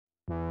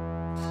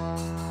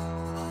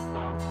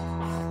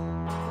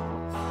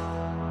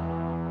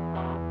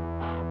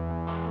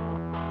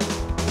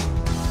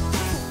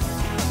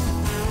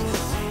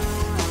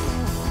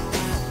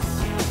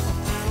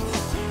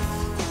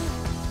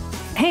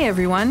Hey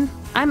everyone,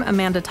 I'm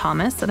Amanda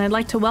Thomas, and I'd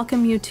like to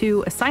welcome you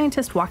to A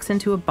Scientist Walks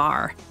Into a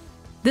Bar.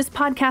 This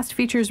podcast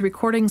features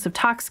recordings of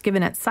talks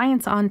given at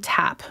Science on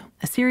Tap,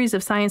 a series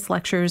of science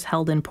lectures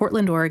held in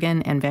Portland,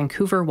 Oregon and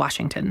Vancouver,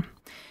 Washington.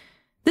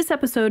 This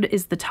episode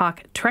is the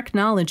talk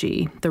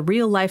Treknology, the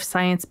real-life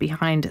science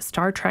behind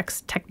Star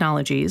Trek's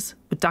technologies,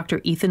 with Dr.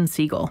 Ethan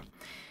Siegel.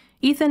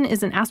 Ethan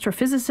is an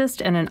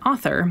astrophysicist and an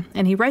author,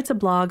 and he writes a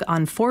blog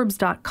on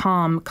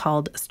Forbes.com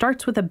called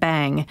Starts with a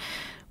Bang,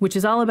 which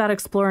is all about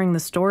exploring the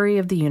story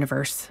of the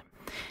universe.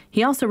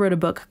 He also wrote a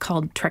book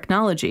called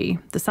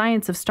Treknology, the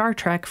science of Star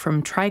Trek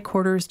from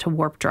tricorders to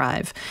warp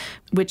drive,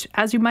 which,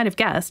 as you might have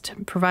guessed,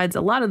 provides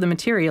a lot of the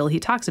material he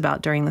talks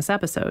about during this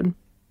episode.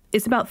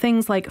 It's about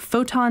things like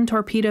photon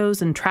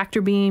torpedoes and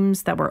tractor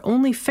beams that were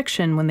only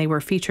fiction when they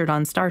were featured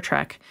on Star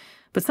Trek,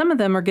 but some of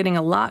them are getting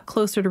a lot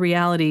closer to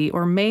reality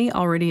or may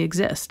already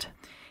exist.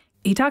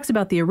 He talks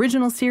about the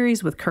original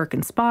series with Kirk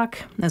and Spock,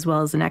 as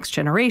well as The Next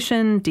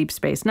Generation, Deep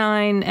Space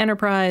Nine,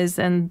 Enterprise,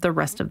 and the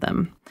rest of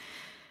them.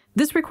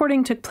 This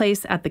recording took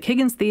place at the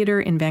Kiggins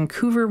Theater in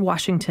Vancouver,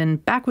 Washington,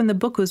 back when the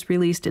book was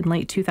released in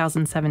late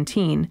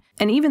 2017.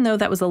 And even though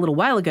that was a little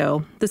while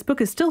ago, this book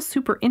is still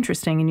super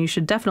interesting and you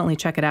should definitely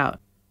check it out.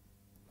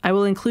 I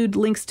will include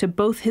links to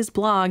both his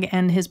blog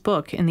and his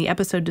book in the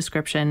episode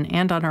description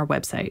and on our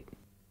website.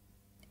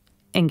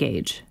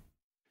 Engage.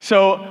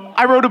 So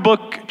I wrote a book,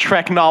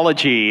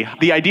 Treknology.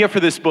 The idea for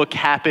this book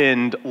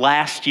happened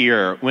last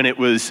year when it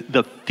was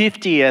the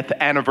 50th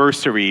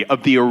anniversary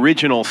of the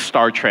original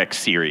Star Trek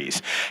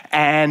series.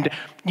 And,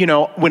 you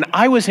know, when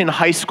I was in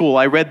high school,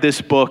 I read this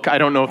book. I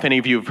don't know if any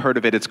of you have heard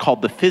of it. It's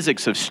called The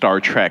Physics of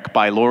Star Trek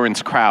by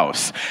Lawrence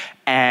Krauss.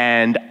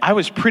 And I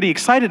was pretty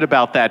excited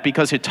about that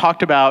because it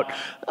talked about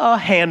a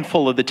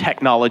handful of the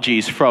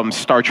technologies from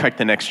Star Trek: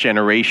 The Next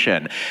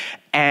Generation.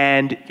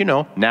 And, you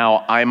know,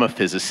 now I'm a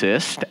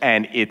physicist,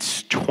 and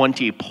it's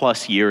 20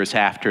 plus years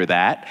after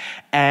that,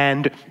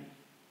 and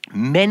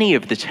many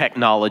of the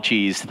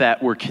technologies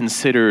that were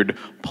considered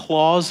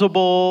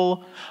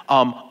plausible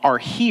are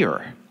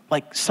here.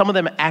 Like, some of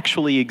them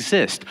actually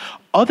exist.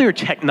 Other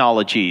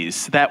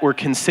technologies that were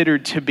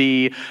considered to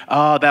be,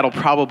 that'll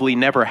probably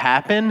never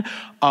happen,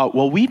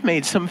 well, we've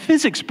made some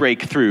physics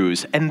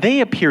breakthroughs, and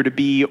they appear to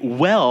be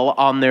well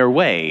on their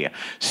way.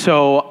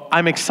 So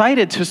I'm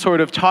excited to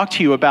sort of talk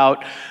to you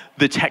about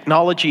the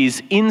technologies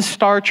in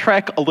Star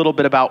Trek, a little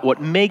bit about what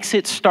makes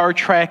it Star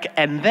Trek,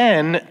 and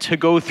then to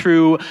go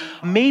through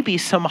maybe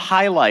some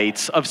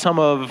highlights of some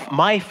of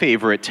my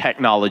favorite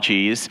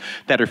technologies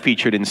that are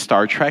featured in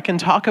Star Trek and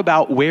talk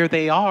about where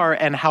they are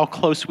and how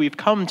close we've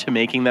come to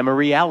making them a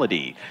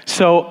reality.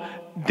 So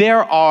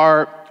there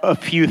are a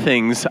few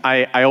things.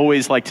 I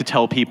always like to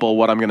tell people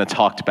what I'm going to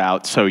talk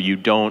about so you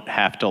don't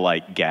have to,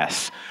 like,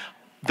 guess.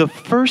 The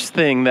first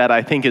thing that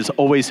I think is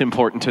always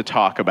important to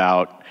talk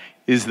about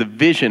is the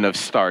vision of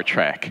Star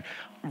Trek,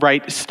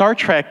 right? Star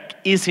Trek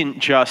isn't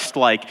just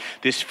like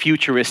this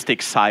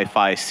futuristic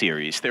sci-fi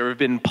series. There have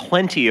been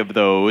plenty of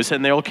those,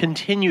 and there will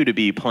continue to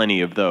be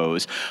plenty of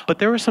those. But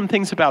there are some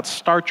things about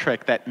Star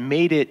Trek that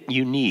made it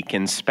unique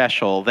and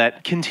special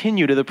that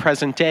continue to the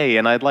present day,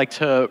 and I'd like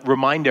to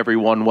remind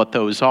everyone what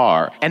those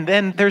are. And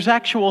then there's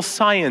actual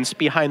science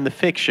behind the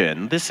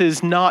fiction. This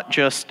is not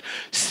just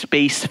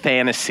space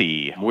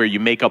fantasy where you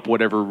make up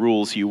whatever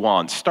rules you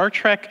want. Star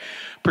Trek,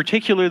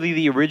 particularly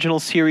the original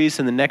series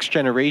and The Next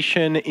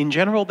Generation, in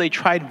general, they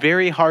tried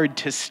very hard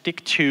to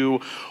stick to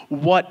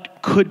what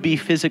could be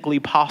physically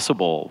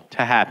possible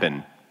to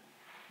happen.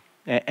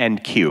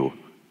 And cue.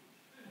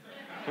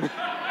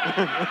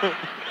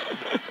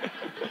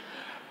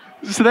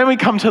 So then we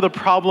come to the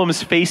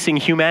problems facing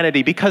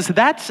humanity, because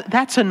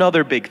that's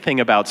another big thing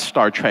about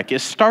Star Trek,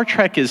 is Star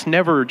Trek is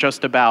never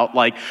just about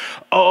like,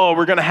 oh,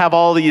 we're going to have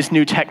all these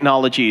new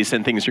technologies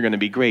and things are going to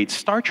be great.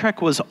 Star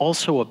Trek was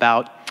also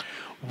about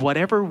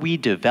whatever we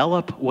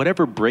develop,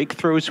 whatever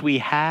breakthroughs we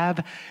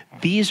have,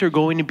 these are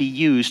going to be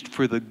used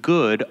for the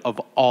good of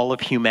all of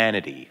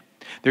humanity.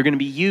 They're going to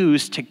be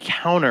used to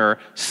counter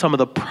some of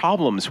the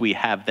problems we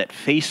have that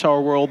face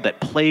our world,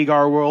 that plague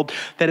our world,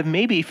 that have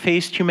maybe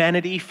faced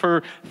humanity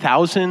for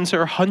thousands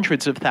or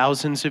hundreds of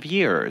thousands of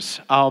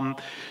years.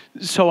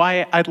 So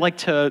I'd like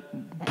to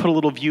put a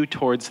little view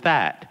towards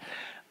that.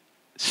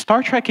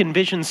 Star Trek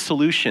envisions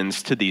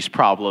solutions to these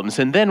problems,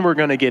 and then we're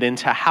going to get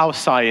into how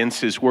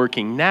science is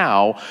working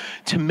now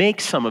to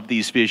make some of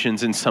these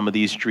visions and some of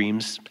these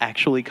dreams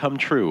actually come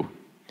true.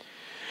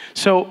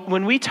 So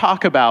when we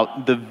talk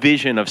about the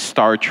vision of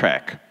Star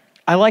Trek,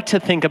 I like to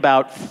think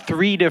about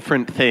three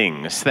different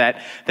things that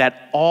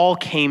all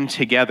came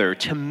together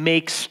to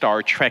make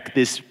Star Trek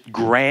this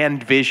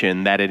grand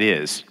vision that it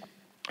is.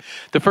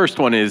 The first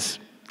one is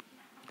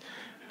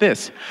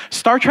this.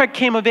 Star Trek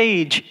came of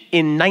age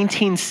in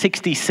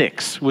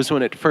 1966, was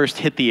when it first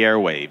hit the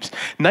airwaves.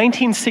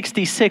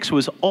 1966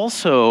 was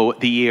also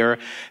the year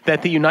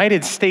that the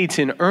United States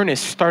in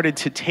earnest started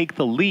to take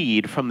the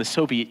lead from the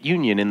Soviet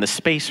Union in the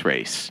space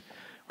race.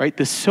 right?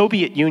 The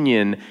Soviet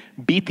Union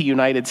beat the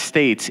United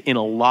States in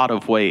a lot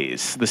of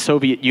ways. The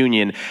Soviet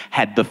Union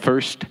had the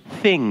first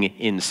thing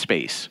in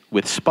space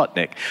with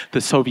Sputnik.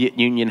 The Soviet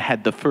Union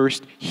had the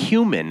first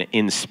human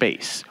in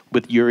space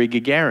with Yuri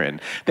Gagarin.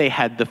 They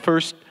had the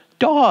first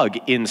dog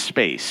in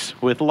space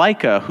with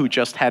Laika, who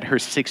just had her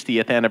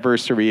 60th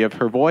anniversary of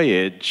her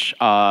voyage,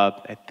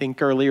 I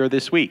think earlier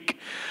this week.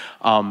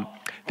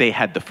 They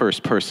had the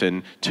first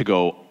person to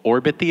go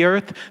orbit the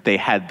Earth. They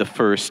had the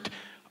first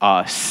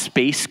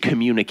space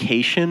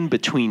communication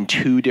between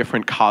two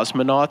different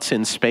cosmonauts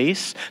in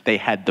space. They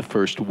had the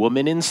first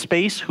woman in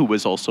space who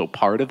was also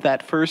part of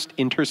that first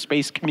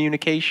interspace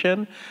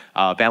communication,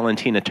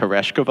 Valentina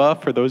Tereshkova,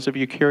 for those of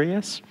you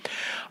curious.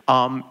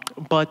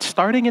 But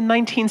starting in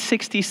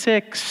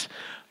 1966,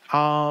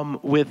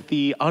 with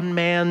the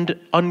unmanned,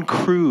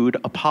 uncrewed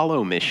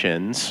Apollo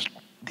missions,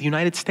 the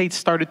United States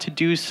started to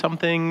do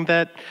something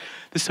that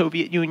the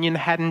Soviet Union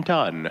hadn't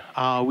done.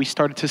 We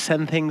started to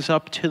send things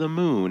up to the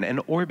moon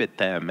and orbit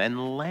them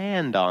and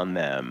land on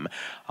them.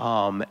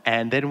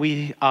 And then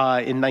we,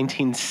 in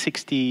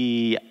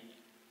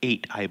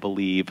 1968, I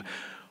believe,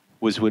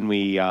 was when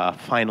we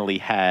finally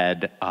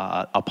had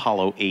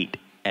Apollo 8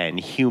 and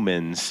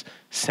humans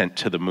sent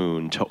to the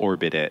moon to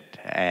orbit it.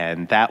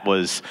 And that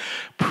was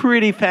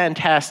pretty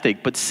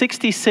fantastic. But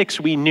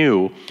 66, we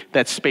knew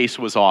that space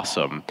was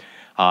awesome.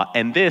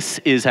 And this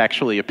is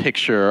actually a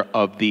picture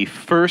of the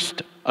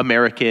first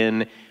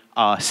American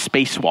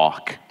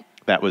spacewalk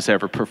that was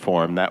ever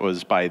performed. That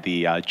was by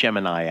the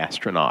Gemini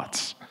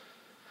astronauts.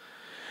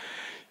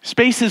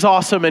 Space is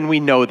awesome, and we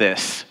know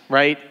this,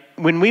 right?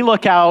 When we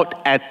look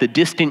out at the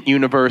distant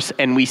universe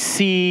and we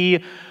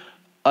see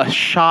a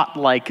shot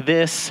like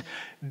this,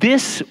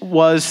 this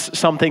was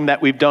something that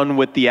we've done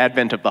with the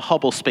advent of the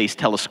Hubble Space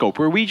Telescope,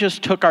 where we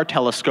just took our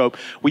telescope,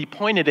 we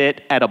pointed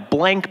it at a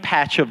blank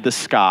patch of the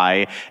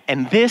sky,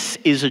 and this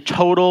is a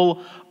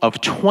total of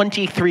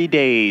 23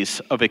 days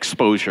of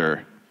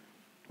exposure.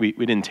 We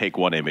didn't take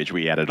one image,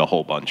 we added a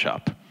whole bunch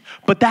up.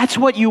 But that's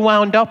what you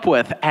wound up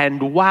with,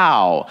 and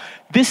wow,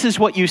 this is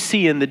what you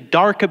see in the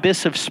dark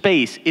abyss of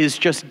space, is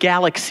just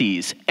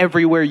galaxies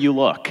everywhere you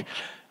look.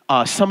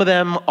 Some of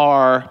them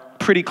are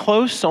pretty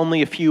close,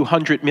 only a few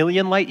 100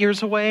 million light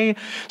years away.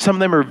 Some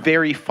of them are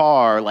very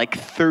far, like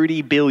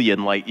 30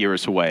 billion light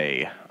years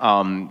away.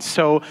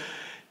 So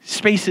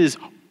space is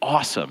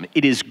awesome.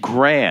 It is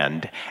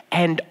grand.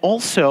 And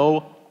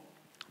also,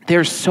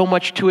 there's so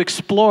much to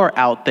explore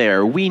out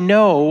there. We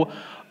know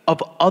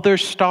of other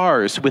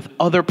stars with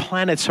other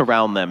planets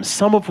around them,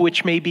 some of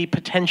which may be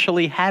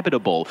potentially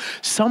habitable,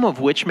 some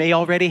of which may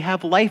already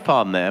have life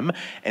on them,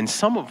 and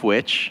some of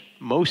which,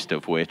 most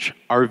of which,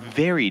 are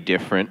very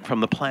different from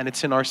the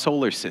planets in our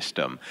solar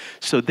system.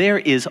 So there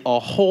is a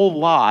whole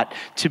lot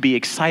to be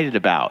excited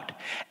about.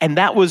 And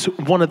that was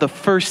one of the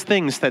first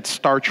things that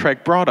Star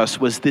Trek brought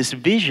us, was this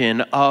vision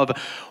of,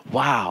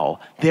 wow,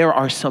 there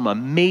are some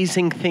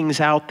amazing things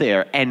out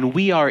there, and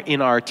we are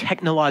in our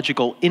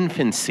technological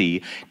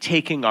infancy,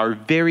 taking our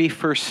very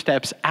first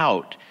steps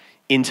out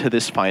into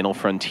this final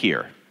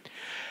frontier.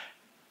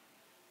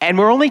 And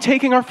we're only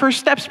taking our first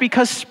steps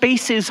because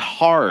space is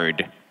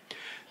hard.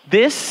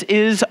 This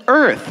is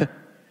Earth,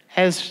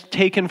 as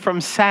taken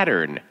from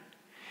Saturn.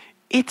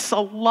 It's a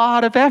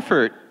lot of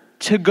effort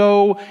to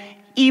go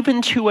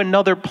even to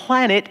another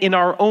planet in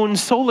our own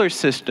solar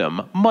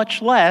system,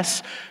 much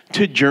less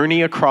to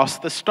journey across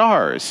the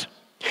stars.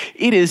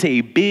 It is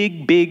a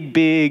big, big,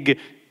 big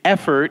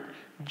effort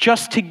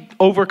just to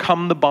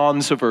overcome the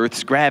bonds of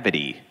Earth's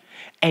gravity.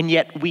 And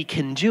yet we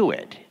can do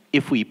it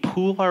if we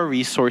pool our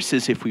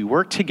resources, if we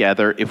work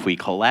together, if we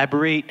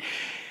collaborate.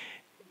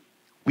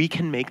 We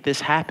can make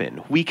this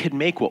happen. We could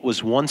make what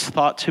was once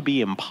thought to be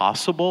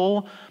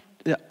impossible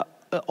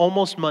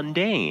almost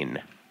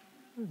mundane,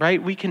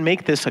 right? We can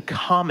make this a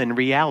common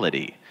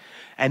reality.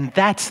 And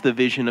that's the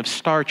vision of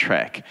Star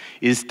Trek,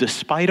 is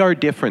despite our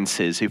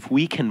differences, if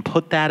we can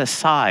put that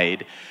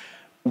aside,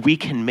 we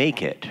can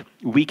make it.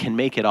 We can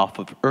make it off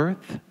of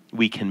Earth.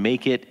 We can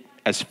make it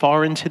as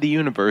far into the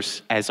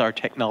universe as our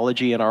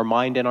technology and our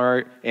mind and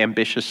our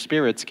ambitious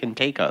spirits can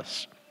take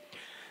us.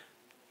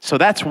 So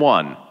that's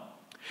one.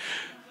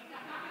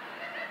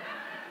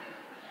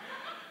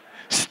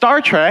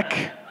 Star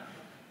Trek,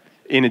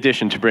 in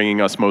addition to bringing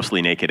us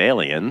mostly naked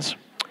aliens,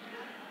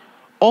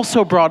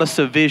 also brought us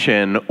a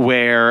vision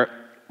where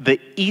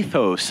the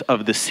ethos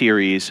of the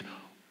series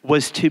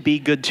was to be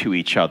good to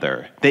each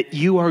other, that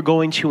you are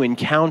going to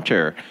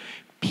encounter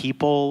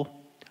people,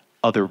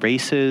 other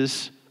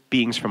races,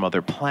 beings from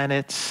other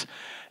planets,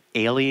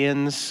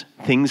 aliens,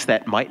 things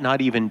that might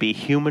not even be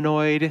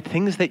humanoid,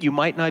 things that you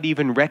might not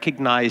even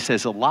recognize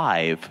as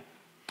alive,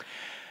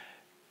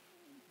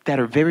 that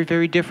are very,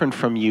 very different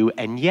from you,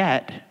 and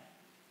yet,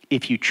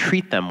 if you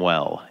treat them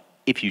well,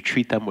 if you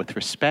treat them with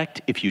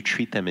respect, if you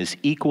treat them as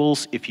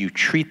equals, if you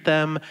treat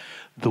them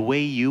the way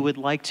you would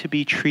like to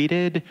be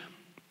treated,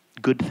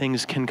 good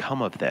things can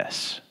come of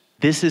this.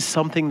 This is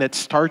something that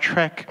Star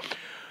Trek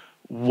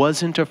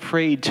wasn't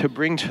afraid to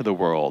bring to the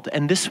world,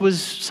 and this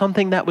was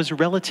something that was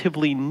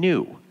relatively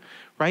new,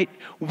 right?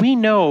 We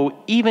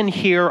know even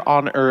here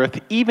on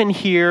Earth, even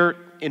here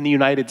in the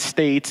United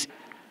States,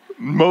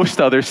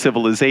 most other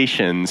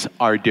civilizations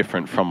are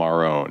different from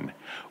our own.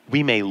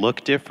 We may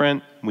look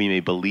different, we may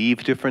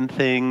believe different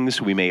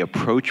things, we may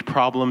approach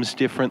problems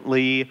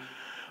differently,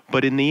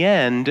 but in the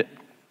end,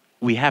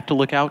 we have to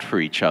look out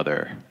for each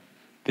other.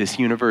 This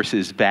universe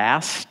is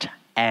vast,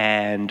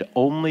 and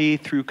only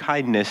through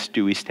kindness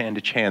do we stand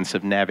a chance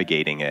of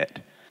navigating it.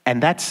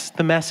 And that's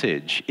the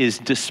message, is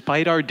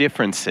despite our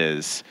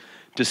differences,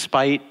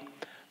 despite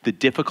the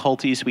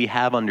difficulties we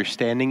have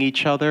understanding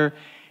each other,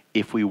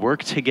 if we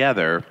work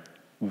together,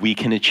 we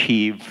can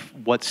achieve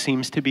what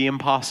seems to be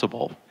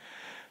impossible.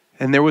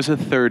 And there was a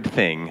third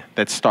thing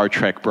that Star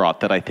Trek brought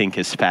that I think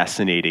is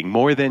fascinating,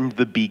 more than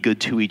the be good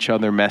to each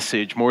other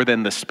message, more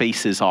than the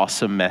space is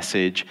awesome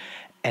message,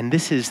 and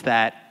this is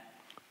that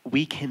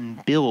we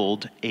can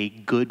build a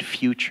good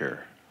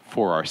future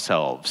for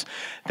ourselves,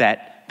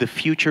 that the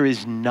future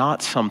is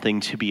not something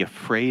to be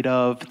afraid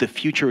of, the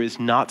future is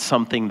not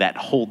something that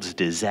holds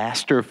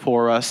disaster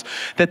for us,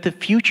 that the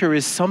future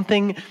is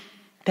something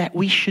that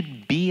we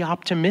should be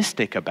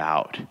optimistic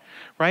about,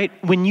 right?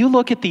 When you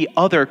look at the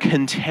other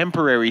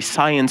contemporary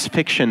science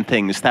fiction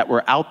things that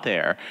were out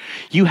there,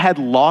 you had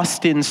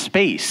Lost in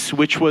Space,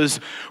 which was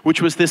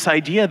this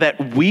idea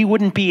that we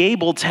wouldn't be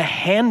able to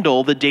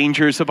handle the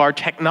dangers of our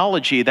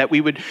technology, that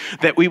we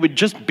would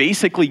just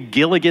basically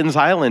Gilligan's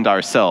Island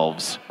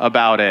ourselves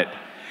about it.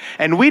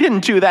 And we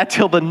didn't do that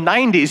till the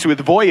 90s with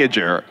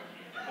Voyager.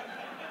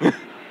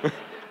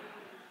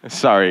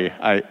 Sorry,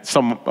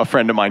 a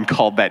friend of mine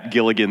called that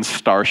Gilligan's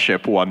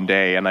Starship one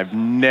day, and I've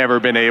never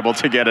been able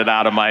to get it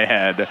out of my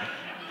head.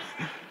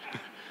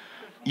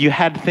 You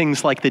had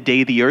things like The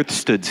Day the Earth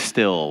Stood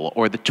Still,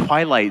 or The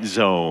Twilight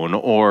Zone,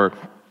 or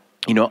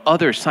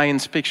other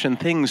science fiction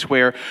things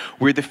where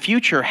the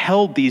future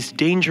held these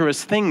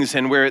dangerous things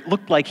and where it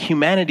looked like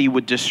humanity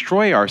would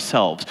destroy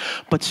ourselves.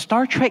 But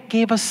Star Trek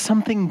gave us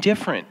something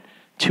different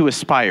to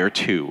aspire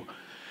to.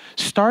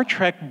 Star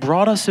Trek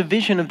brought us a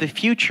vision of the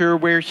future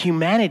where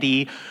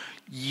humanity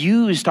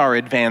used our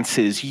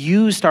advances,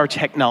 used our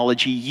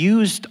technology,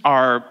 used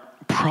our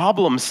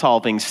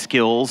problem-solving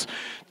skills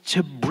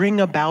to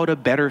bring about a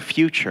better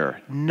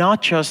future,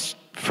 not just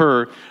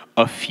for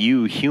a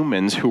few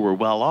humans who were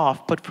well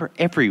off, but for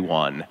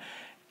everyone.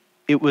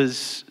 It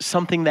was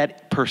something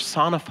that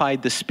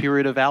personified the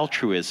spirit of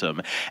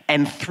altruism.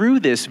 And through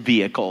this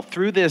vehicle,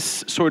 through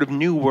this sort of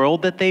new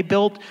world that they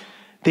built,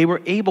 they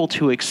were able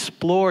to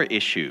explore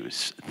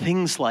issues,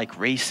 things like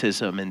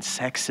racism and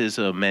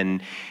sexism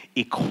and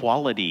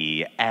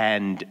equality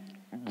and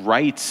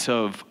rights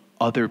of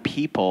other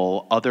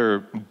people, other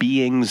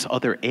beings,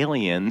 other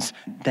aliens,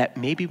 that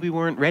maybe we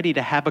weren't ready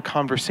to have a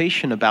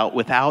conversation about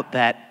without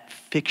that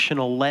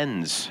fictional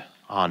lens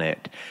on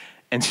it.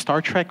 And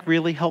Star Trek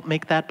really helped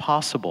make that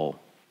possible.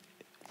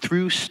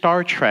 Through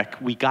Star Trek,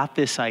 we got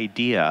this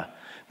idea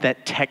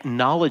that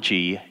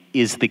technology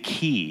is the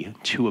key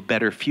to a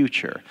better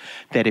future.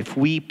 That if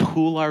we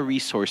pool our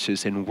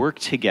resources and work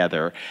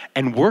together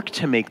and work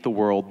to make the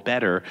world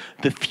better,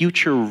 the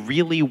future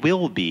really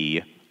will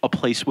be a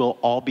place we'll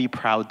all be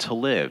proud to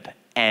live.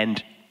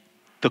 And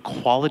the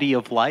quality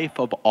of life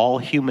of all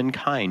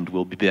humankind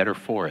will be better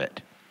for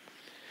it.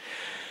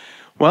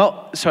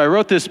 Well, so I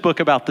wrote this book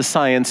about the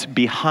science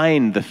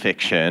behind the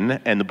fiction,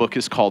 and the book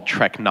is called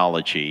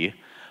Treknology.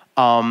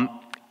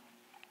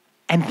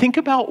 And think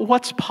about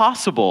what's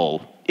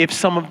possible if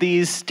some of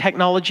these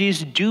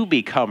technologies do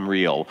become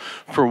real.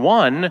 For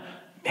one,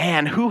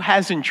 man, who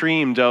hasn't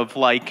dreamed of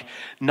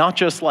not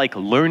just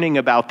learning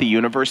about the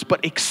universe,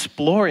 but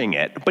exploring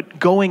it, but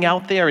going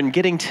out there and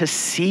getting to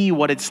see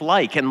what it's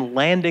like and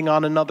landing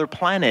on another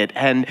planet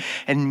and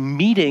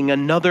meeting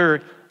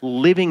another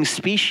living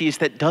species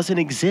that doesn't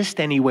exist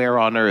anywhere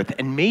on Earth,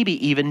 and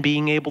maybe even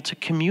being able to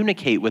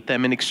communicate with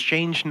them and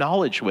exchange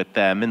knowledge with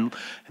them and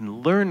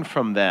learn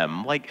from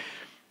them.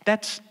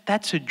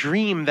 That's a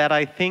dream that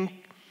I think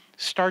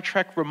Star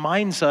Trek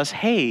reminds us,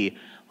 hey,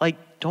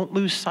 don't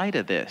lose sight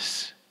of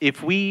this.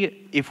 If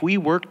we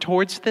work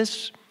towards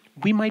this,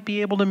 we might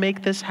be able to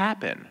make this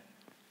happen.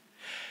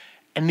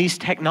 And these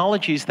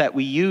technologies that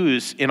we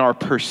use in our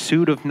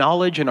pursuit of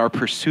knowledge and our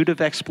pursuit of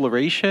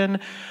exploration,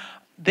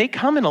 they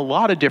come in a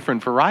lot of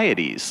different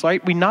varieties,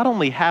 right? We not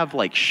only have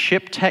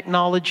ship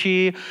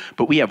technology,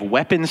 but we have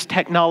weapons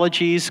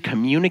technologies,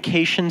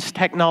 communications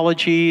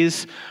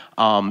technologies,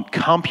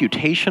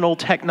 computational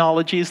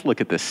technologies. Look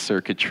at this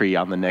circuitry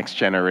on the Next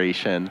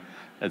Generation.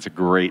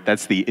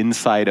 That's the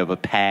inside of a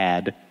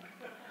pad.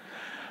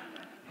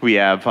 We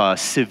have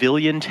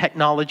civilian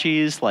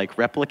technologies like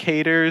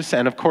replicators,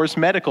 and of course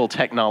medical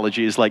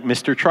technologies like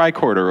Mr.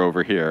 Tricorder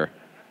over here.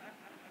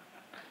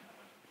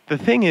 The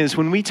thing is,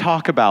 when we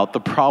talk about the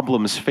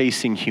problems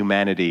facing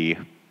humanity,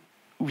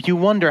 you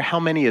wonder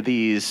how many of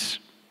these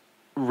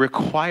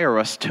require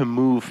us to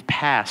move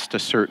past a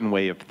certain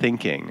way of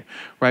thinking,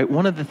 right?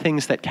 One of the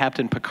things that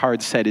Captain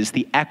Picard said is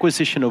the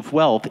acquisition of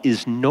wealth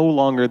is no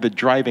longer the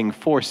driving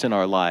force in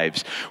our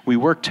lives. We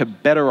work to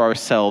better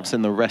ourselves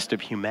and the rest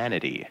of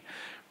humanity,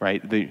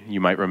 right?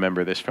 You might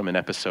remember this from an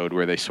episode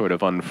where they sort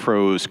of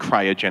unfroze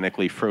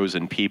cryogenically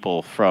frozen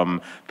people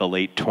from the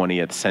late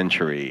 20th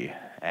century.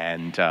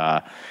 And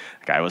the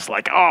guy was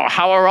like, oh,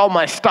 how are all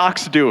my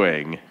stocks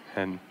doing?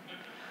 And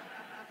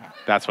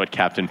that's what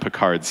Captain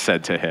Picard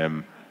said to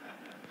him.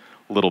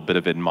 A little bit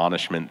of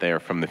admonishment there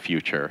from the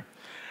future.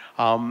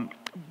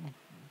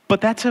 But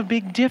that's a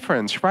big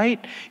difference,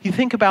 right? You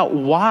think about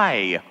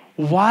why.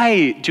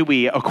 Why do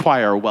we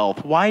acquire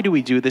wealth? Why do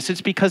we do this?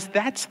 It's because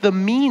that's the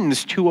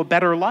means to a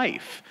better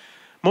life.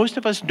 Most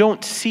of us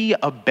don't see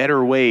a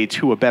better way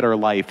to a better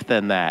life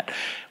than that.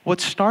 What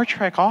Star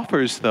Trek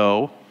offers,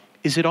 though,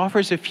 is it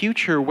offers a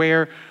future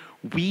where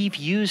we've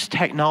used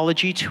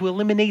technology to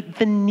eliminate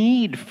the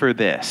need for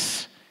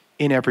this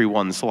in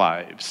everyone's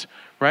lives,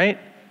 right?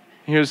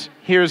 Here's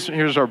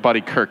our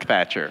buddy Kirk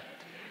Thatcher,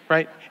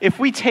 right? If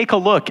we take a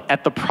look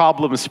at the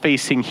problems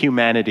facing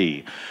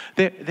humanity,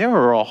 there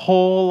are a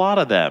whole lot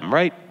of them,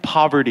 right?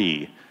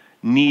 Poverty,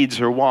 needs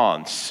or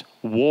wants,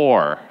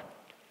 war,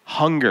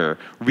 hunger,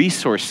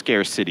 resource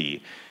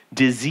scarcity,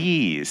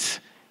 disease,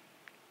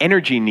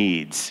 energy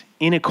needs,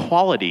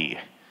 inequality,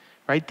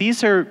 right?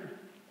 These are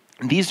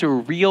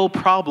real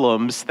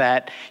problems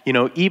that,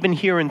 even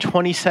here in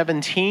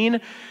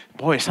 2017,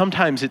 boy,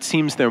 sometimes it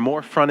seems they're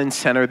more front and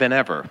center than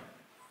ever.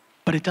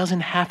 But it doesn't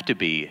have to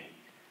be.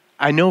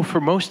 I know for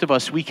most of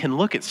us, we can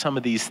look at some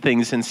of these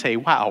things and say,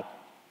 wow,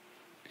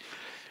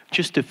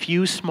 just a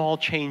few small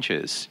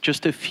changes,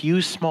 just a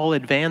few small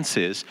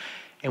advances,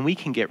 and we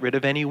can get rid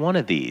of any one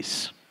of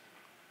these.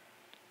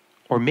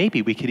 Or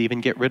maybe we could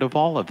even get rid of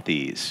all of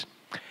these.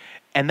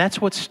 And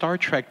that's what Star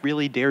Trek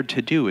really dared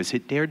to do, is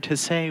it dared to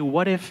say,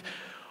 what if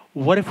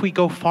we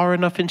go far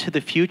enough into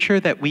the future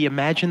that we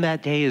imagine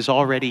that day is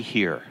already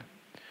here?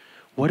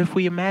 What if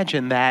we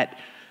imagine that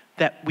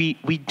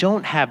we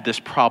don't have this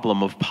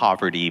problem of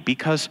poverty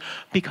because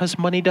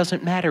money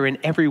doesn't matter and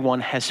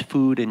everyone has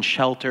food and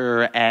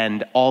shelter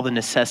and all the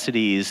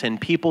necessities, and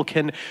people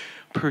can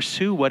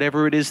pursue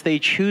whatever it is they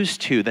choose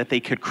to, that they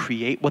could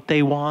create what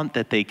they want,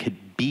 that they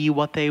could be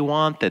what they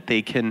want, that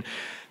they can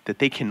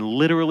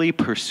literally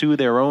pursue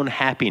their own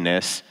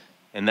happiness,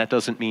 and that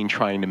doesn't mean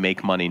trying to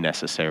make money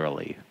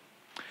necessarily.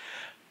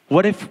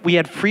 What if we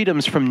had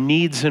freedoms from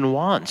needs and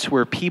wants,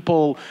 where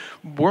people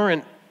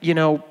weren't,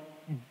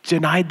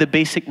 denied the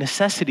basic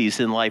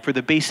necessities in life or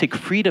the basic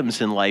freedoms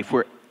in life,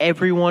 where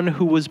everyone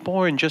who was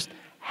born just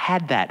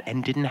had that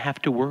and didn't have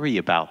to worry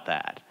about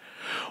that?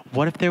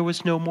 What if there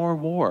was no more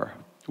war?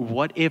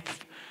 What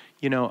if,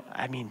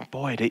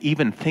 to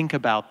even think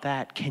about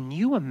that, can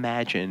you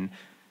imagine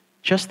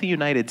just the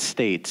United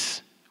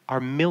States, our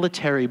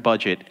military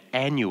budget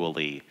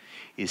annually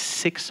is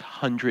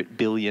 $600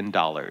 billion.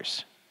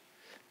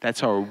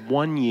 That's our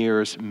 1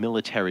 year's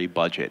military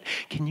budget.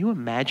 Can you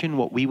imagine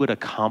what we would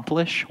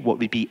accomplish, what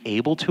we'd be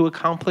able to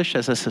accomplish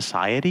as a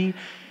society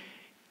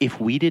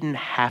if we didn't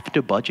have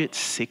to budget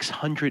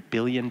 $600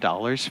 billion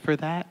for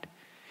that?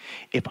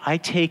 If I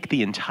take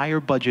the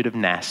entire budget of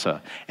NASA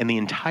and the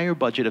entire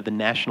budget of the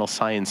National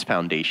Science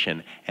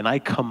Foundation and I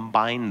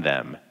combine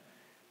them,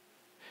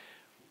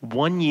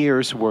 1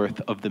 year's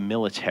worth of the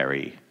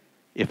military,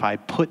 if I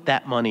put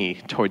that money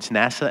towards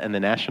NASA and the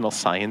National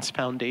Science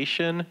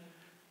Foundation,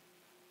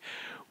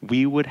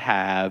 we would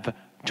have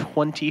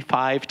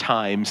 25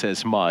 times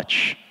as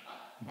much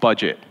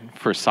budget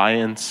for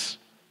science,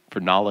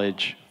 for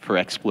knowledge, for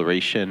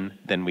exploration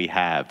than we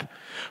have.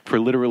 For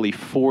literally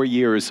 4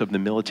 years of the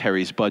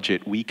military's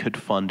budget, we could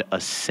fund a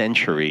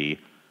century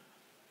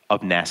of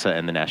NASA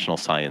and the National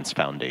Science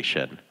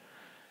Foundation.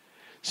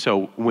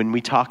 So when we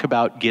talk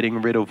about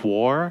getting rid of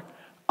war,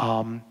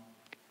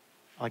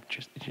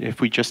 if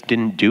we just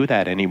didn't do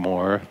that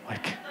anymore,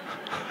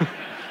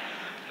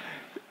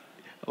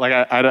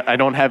 I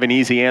don't have an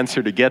easy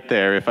answer to get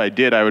there. If I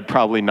did, I would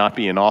probably not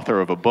be an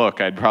author of a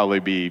book. I'd probably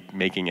be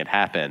making it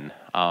happen.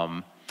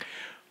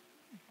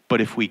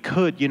 But if we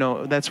could,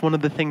 that's one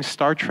of the things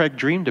Star Trek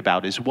dreamed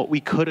about, is what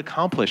we could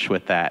accomplish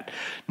with that.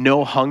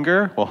 No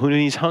hunger. Well, who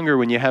needs hunger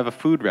when you have a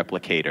food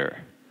replicator?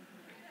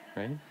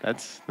 Right?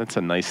 That's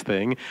a nice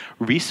thing.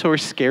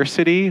 Resource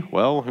scarcity.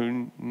 Well,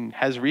 who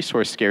has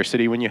resource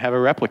scarcity when you have a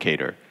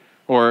replicator?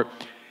 Or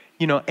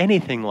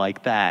anything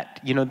like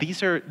that.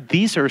 These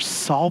are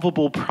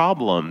solvable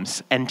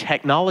problems, and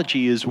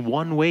technology is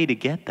one way to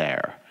get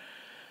there.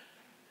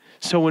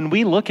 So when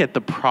we look at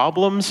the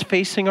problems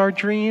facing our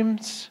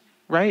dreams,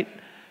 right?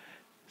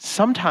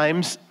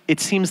 Sometimes it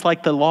seems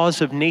like the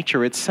laws of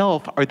nature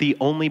itself are the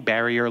only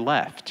barrier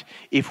left.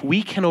 If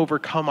we can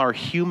overcome our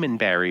human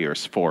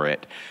barriers for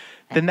it,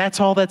 then that's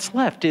all that's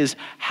left, is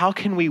how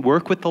can we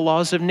work with the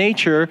laws of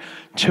nature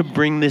to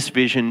bring this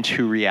vision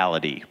to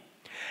reality?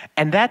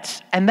 And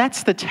that's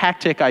the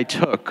tactic I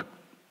took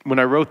when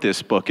I wrote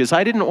this book, is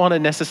I didn't want to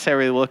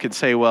necessarily look and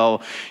say,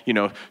 well,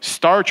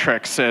 Star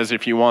Trek says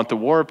if you want the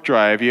warp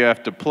drive, you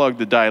have to plug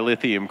the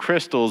dilithium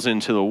crystals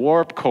into the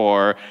warp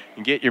core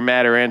and get your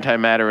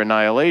matter-antimatter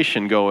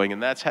annihilation going,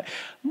 and that's how.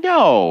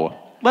 No,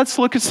 let's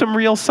look at some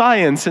real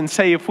science and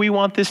say, if we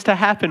want this to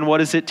happen, what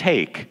does it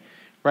take?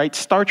 right?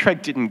 Star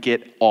Trek didn't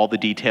get all the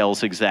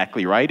details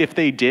exactly right. If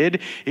they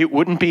did, it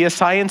wouldn't be a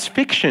science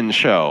fiction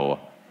show.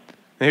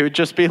 They would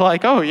just be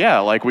like, oh yeah,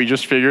 like we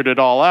just figured it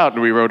all out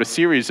and we wrote a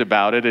series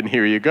about it and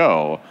here you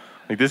go.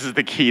 Like this is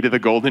the key to the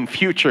golden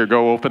future,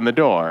 go open the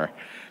door.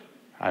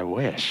 I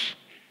wish.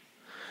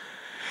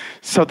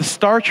 So the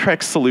Star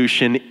Trek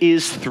solution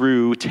is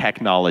through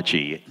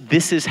technology.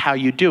 This is how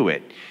you do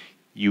it.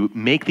 You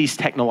make these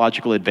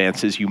technological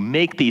advances, you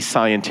make these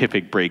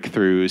scientific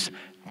breakthroughs,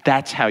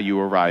 that's how you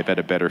arrive at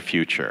a better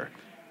future.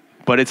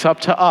 But it's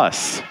up to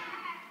us.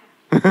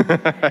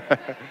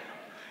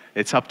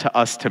 It's up to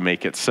us to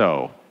make it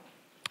so.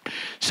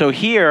 So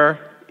here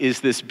is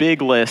this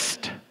big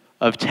list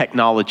of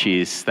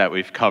technologies that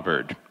we've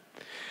covered.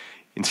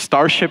 In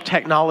Starship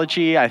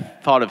technology, I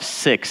thought of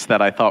 6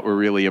 that I thought were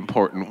really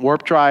important.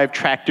 Warp drive,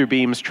 tractor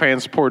beams,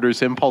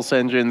 transporters, impulse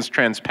engines,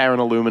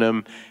 transparent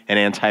aluminum,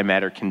 and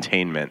antimatter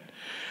containment.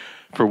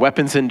 For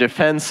weapons and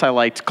defense, I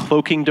liked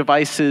cloaking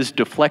devices,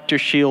 deflector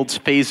shields,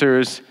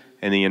 phasers,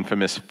 and the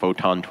infamous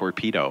photon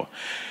torpedo.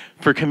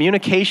 For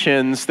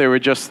communications, there were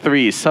just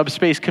 3: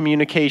 subspace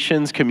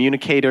communications,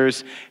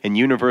 communicators, and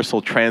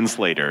universal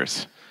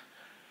translators.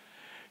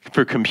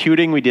 For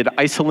computing, we did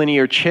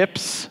isolinear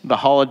chips, the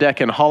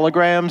holodeck and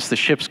holograms, the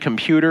ship's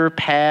computer,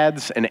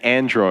 pads, and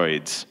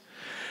androids.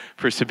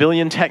 For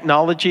civilian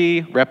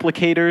technology,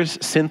 replicators,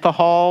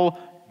 synthahol.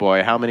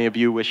 Boy, how many of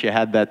you wish you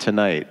had that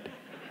tonight?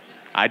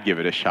 I'd give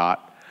it a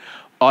shot.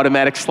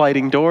 Automatic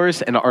sliding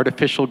doors, and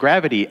artificial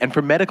gravity. And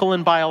for medical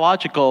and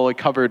biological, it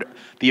covered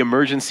the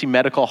emergency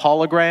medical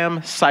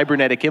hologram,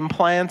 cybernetic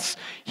implants,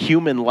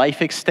 human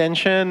life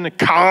extension,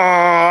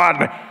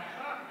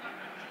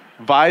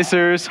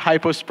 visors,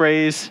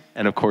 hyposprays,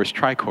 and of course,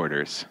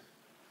 tricorders.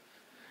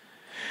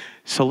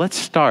 So let's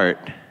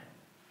start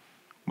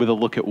with a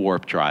look at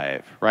warp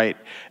drive, right?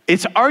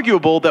 It's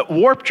arguable that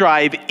warp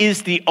drive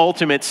is the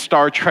ultimate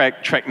Star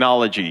Trek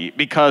technology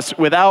because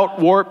without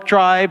warp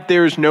drive,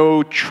 there's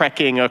no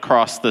trekking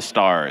across the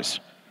stars,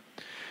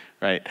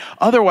 right?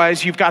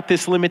 Otherwise, you've got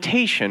this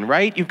limitation,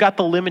 right? You've got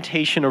the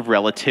limitation of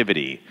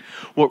relativity.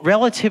 What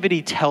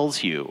relativity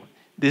tells you,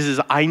 this is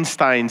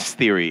Einstein's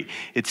theory.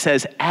 It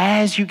says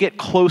as you get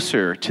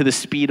closer to the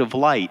speed of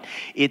light,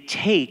 it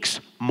takes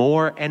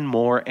more and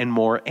more and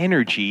more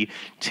energy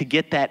to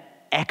get that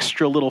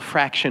extra little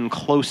fraction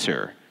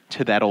closer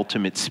to that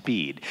ultimate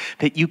speed.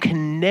 That you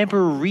can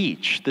never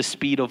reach the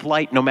speed of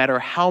light no matter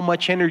how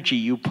much energy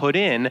you put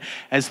in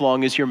as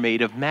long as you're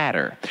made of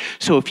matter.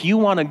 So if you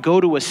want to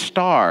go to a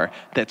star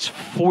that's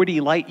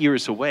 40 light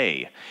years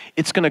away,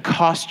 it's going to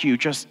cost you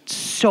just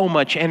so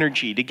much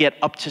energy to get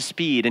up to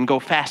speed and go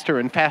faster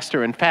and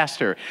faster and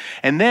faster.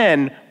 And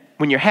then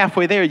when you're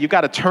halfway there, you've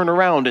got to turn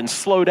around and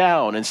slow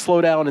down and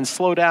slow down and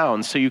slow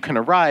down so you can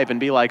arrive and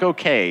be like,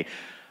 okay,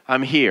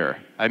 I'm here,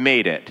 I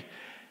made it.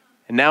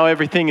 And now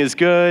everything is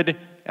good,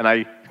 and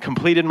I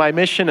completed my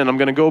mission, and I'm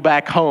gonna go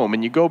back home.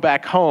 And you go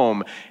back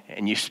home,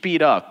 and you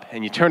speed up,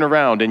 and you turn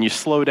around, and you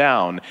slow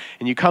down.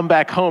 And you come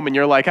back home, and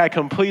you're like, I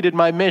completed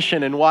my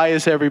mission, and why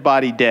is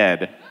everybody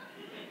dead?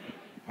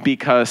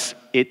 Because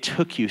it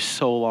took you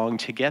so long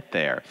to get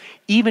there.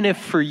 Even if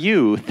for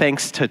you,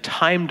 thanks to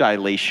time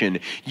dilation,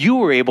 you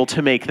were able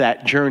to make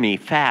that journey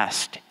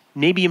fast.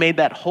 Maybe you made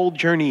that whole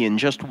journey in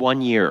just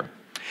 1 year.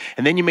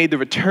 And then you made the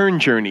return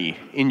journey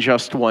in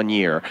just 1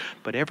 year.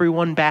 But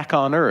everyone back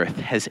on Earth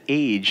has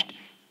aged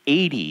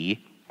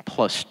 80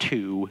 plus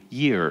 2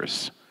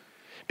 years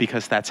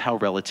because that's how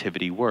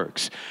relativity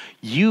works.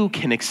 You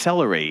can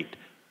accelerate,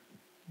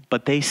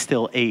 but they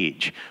still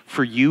age.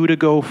 For you to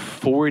go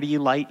 40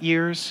 light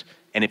years,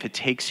 and if it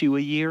takes you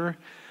a year,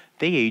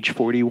 they age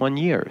 41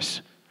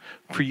 years.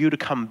 For you to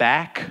come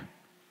back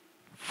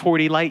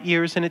 40 light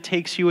years and it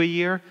takes you a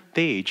year,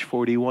 they age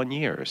 41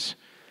 years.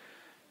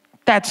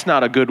 That's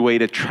not a good way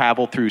to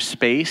travel through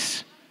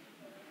space.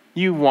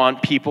 You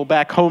want people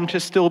back home to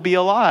still be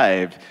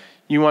alive.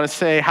 You want to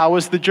say, how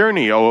was the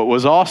journey? Oh, it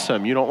was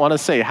awesome. You don't want to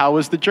say, how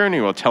was the journey?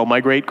 Well, tell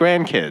my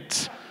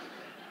great-grandkids.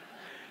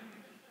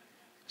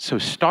 So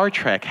Star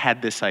Trek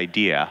had this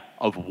idea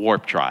of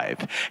warp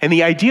drive. And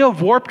the idea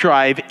of warp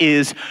drive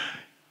is,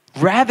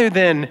 rather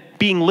than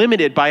being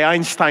limited by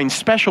Einstein's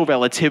special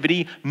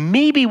relativity,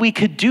 maybe we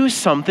could do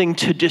something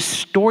to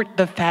distort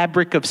the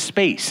fabric of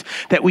space,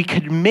 that we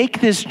could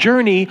make this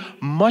journey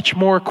much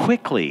more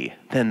quickly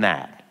than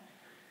that.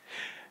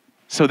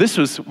 So this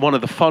was one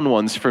of the fun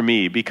ones for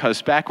me,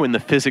 because back when the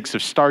physics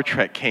of Star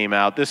Trek came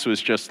out, this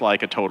was just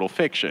like a total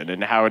fiction,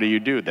 and how do you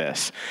do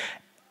this?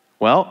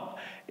 Well,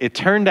 it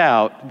turned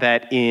out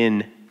that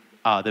in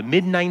the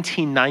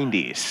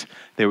mid-1990s,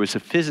 there was a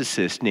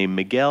physicist named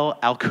Miguel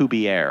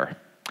Alcubierre,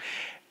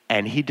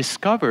 and he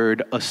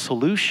discovered a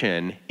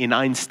solution in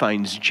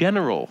Einstein's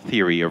general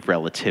theory of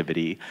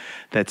relativity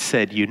that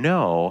said, you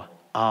know,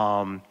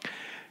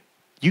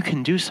 you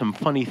can do some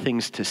funny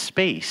things to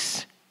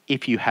space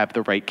if you have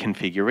the right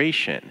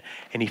configuration.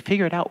 And he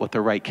figured out what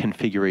the right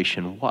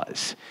configuration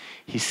was.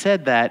 He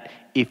said that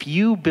if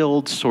you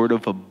build sort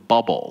of a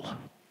bubble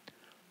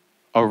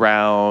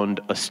around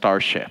a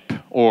starship,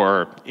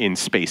 or in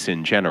space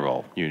in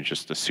general. You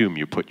just assume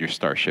you put your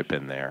starship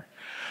in there.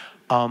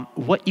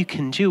 What you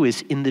can do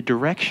is, in the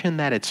direction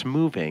that it's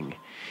moving,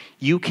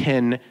 you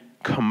can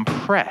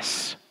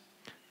compress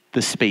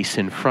the space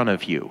in front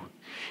of you.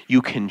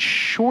 You can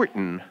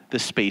shorten the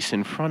space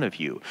in front of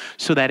you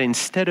so that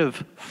instead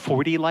of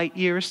 40 light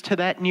years to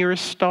that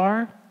nearest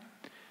star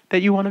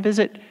that you want to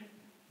visit,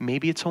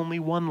 maybe it's only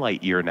 1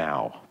 light year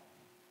now.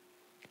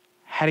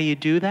 How do you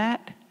do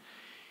that?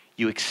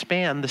 You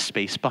expand the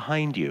space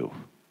behind you.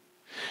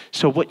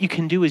 So what you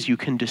can do is you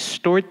can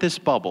distort this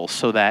bubble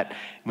so that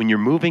when you're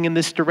moving in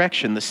this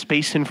direction, the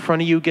space in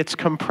front of you gets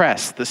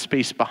compressed, the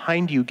space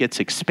behind you gets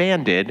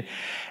expanded,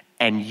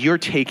 and you're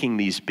taking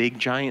these big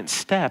giant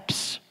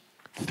steps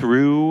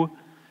through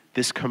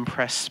this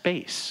compressed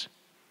space.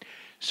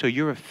 So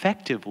you're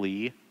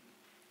effectively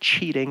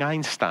cheating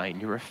Einstein.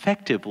 You're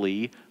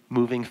effectively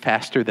moving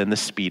faster than the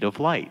speed of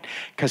light.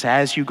 Because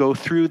as you go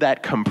through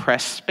that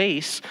compressed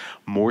space,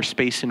 more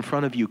space in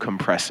front of you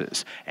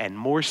compresses, and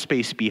more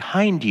space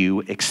behind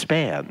you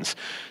expands.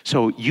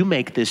 So you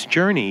make this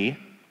journey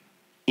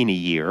in a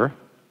year,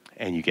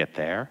 and you get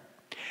there,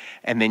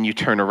 and then you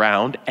turn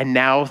around, and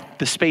now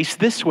the space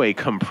this way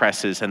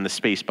compresses, and the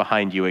space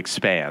behind you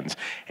expands.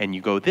 And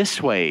you go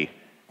this way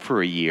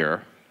for a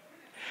year,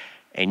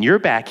 and you're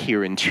back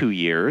here in 2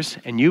 years,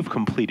 and you've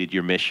completed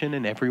your mission,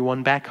 and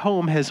everyone back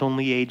home has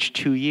only aged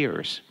 2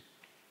 years.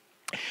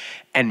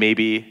 And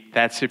maybe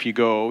that's if you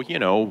go,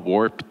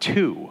 warp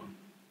 2.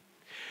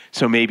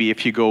 So maybe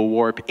if you go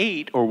warp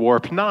 8 or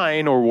warp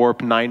 9 or warp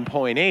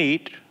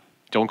 9.8,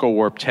 don't go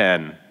warp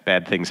 10.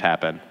 Bad things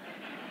happen.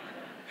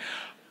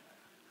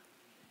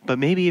 But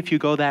maybe if you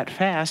go that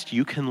fast,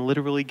 you can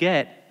literally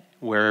get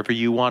wherever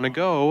you want to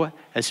go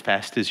as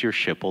fast as your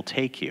ship will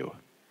take you.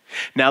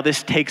 Now,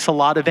 this takes a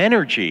lot of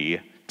energy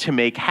to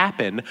make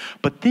happen,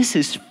 but this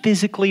is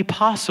physically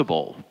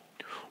possible.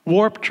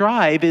 Warp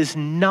drive is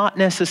not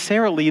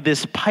necessarily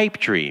this pipe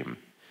dream.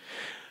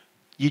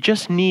 You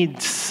just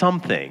need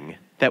something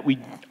that we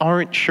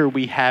aren't sure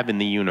we have in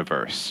the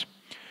universe,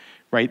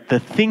 right?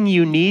 The thing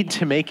you need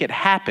to make it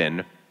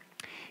happen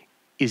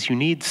is you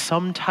need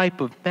some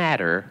type of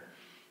matter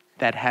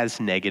that has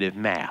negative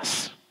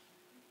mass.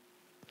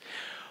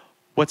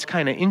 What's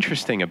kind of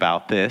interesting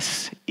about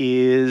this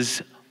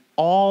is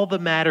all the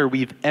matter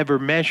we've ever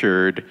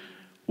measured,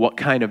 what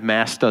kind of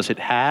mass does it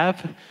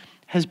have,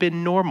 has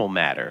been normal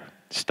matter.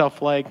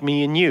 Stuff like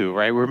me and you,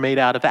 right? We're made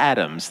out of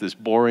atoms, this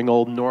boring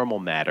old normal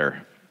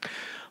matter.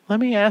 Let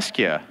me ask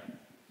you,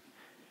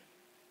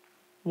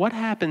 what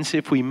happens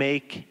if we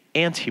make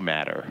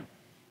antimatter?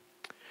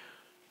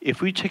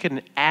 If we took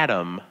an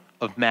atom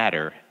of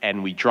matter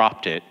and we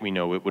dropped it, we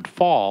know it would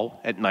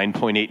fall at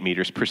 9.8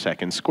 meters per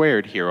second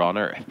squared here on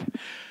Earth.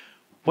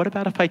 What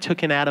about if I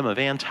took an atom of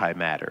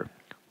antimatter?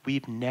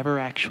 We've never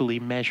actually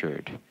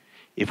measured.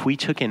 If we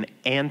took an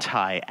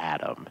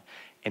anti-atom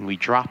and we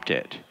dropped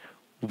it,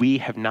 we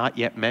have not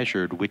yet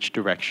measured which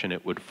direction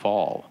it would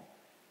fall.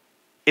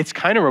 It's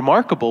kind of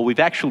remarkable. We've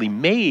actually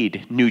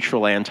made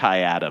neutral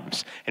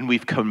anti-atoms, and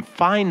we've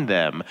confined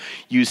them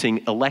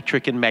using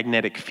electric and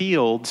magnetic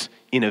fields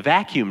in a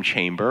vacuum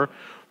chamber,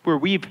 where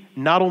we've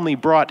not only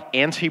brought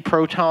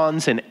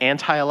antiprotons and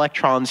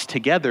anti-electrons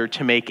together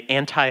to make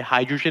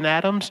anti-hydrogen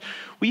atoms,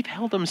 we've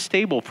held them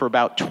stable for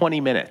about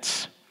 20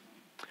 minutes.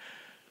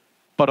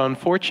 But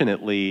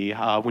unfortunately,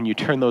 when you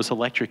turn those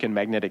electric and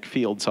magnetic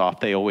fields off,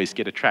 they always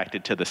get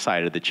attracted to the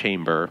side of the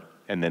chamber,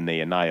 and then they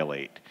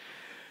annihilate.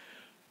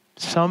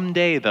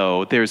 Someday,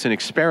 though, there's an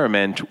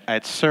experiment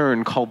at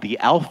CERN called the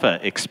Alpha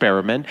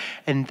experiment,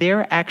 and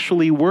they're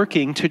actually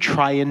working to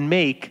try and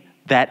make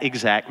that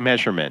exact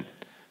measurement.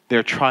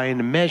 They're trying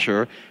to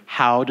measure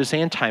how does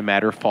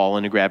antimatter fall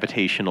in a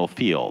gravitational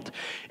field.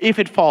 If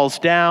it falls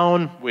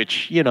down,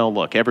 which,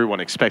 look,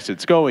 everyone expects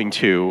it's going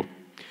to,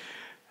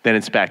 then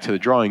it's back to the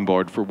drawing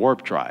board for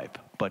warp drive.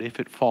 But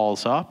if it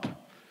falls up,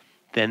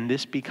 then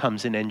this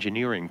becomes an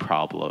engineering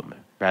problem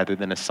rather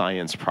than a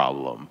science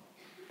problem.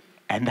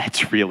 And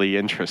that's really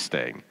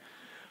interesting,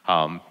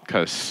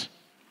 because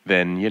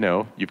then,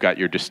 you've got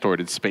your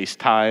distorted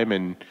space-time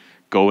and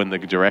go in the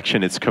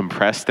direction it's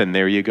compressed, and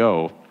there you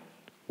go.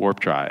 Warp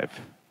drive.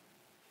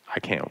 I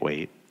can't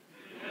wait.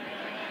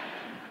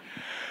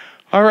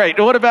 All right,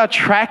 what about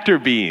tractor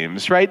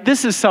beams, right?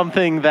 This is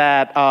something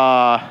that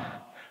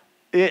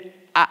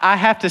I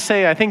have to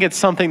say, I think it's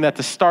something that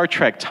the Star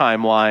Trek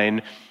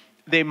timeline,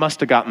 they must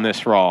have gotten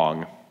this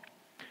wrong.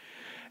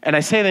 And I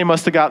say they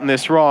must have gotten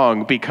this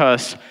wrong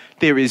because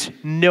there is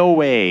no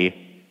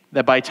way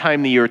that by the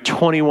time the year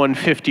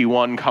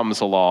 2151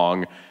 comes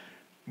along,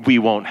 we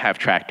won't have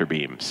tractor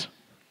beams.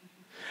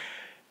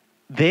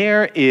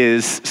 There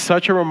is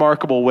such a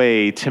remarkable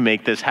way to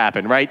make this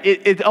happen, right?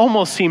 It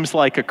almost seems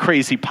like a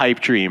crazy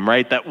pipe dream,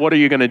 right? That what are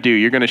you going to do?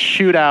 You're going to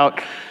shoot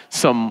out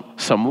some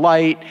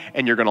light,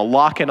 and you're going to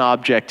lock an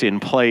object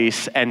in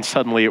place, and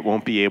suddenly it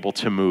won't be able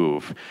to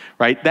move,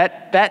 right?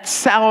 That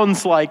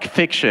sounds like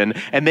fiction,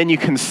 and then you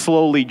can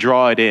slowly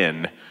draw it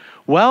in.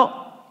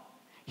 Well,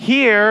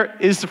 Here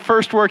is the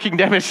first working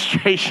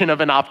demonstration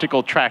of an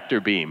optical tractor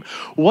beam.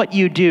 What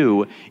you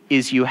do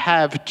is you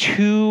have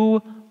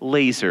two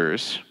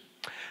lasers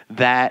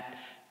that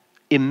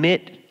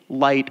emit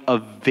light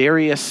of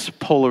various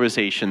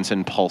polarizations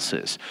and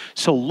pulses.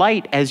 So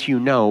light, as you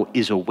know,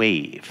 is a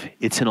wave.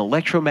 It's an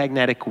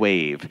electromagnetic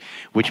wave,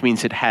 which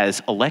means it has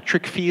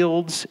electric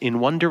fields in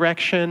one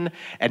direction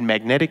and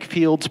magnetic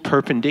fields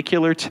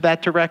perpendicular to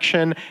that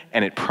direction,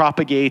 and it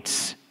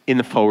propagates in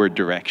the forward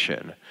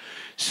direction.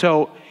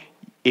 So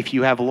if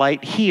you have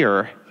light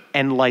here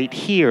and light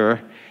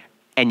here,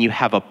 and you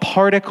have a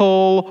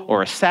particle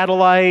or a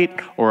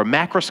satellite or a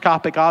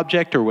macroscopic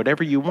object or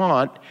whatever you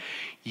want,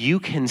 you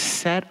can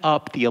set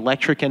up the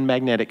electric and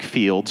magnetic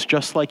fields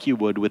just like you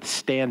would with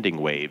standing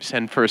waves.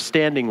 And for a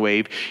standing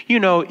wave, you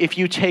know, if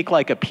you take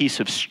like a piece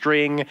of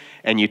string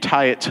and you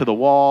tie it to the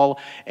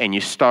wall and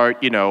you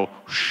start, you know,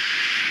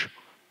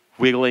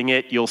 wiggling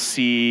it, you'll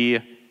see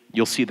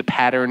the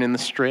pattern in the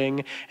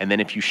string. And then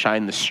if you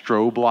shine the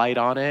strobe light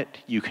on it,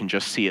 you can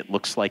just see it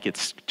looks like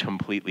it's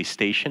completely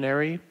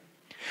stationary.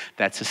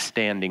 That's a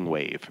standing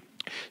wave.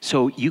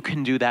 So you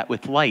can do that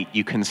with light.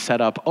 You can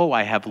set up, oh,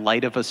 I have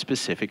light of a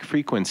specific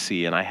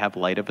frequency, and I have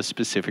light of a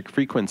specific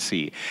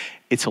frequency.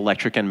 Its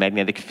electric and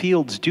magnetic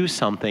fields do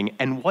something,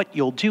 and what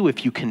you'll do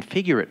if you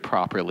configure it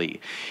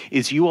properly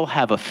is you will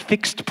have a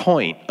fixed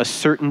point a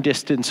certain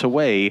distance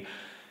away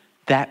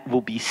that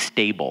will be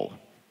stable.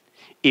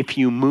 If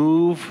you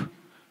move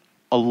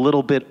a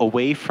little bit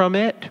away from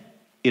it,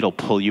 it'll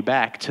pull you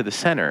back to the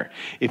center.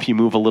 If you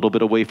move a little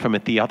bit away from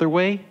it the other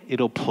way,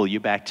 it'll pull you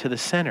back to the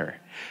center.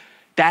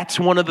 That's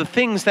one of the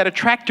things that a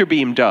tractor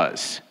beam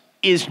does,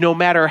 is no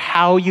matter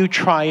how you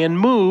try and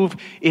move,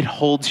 it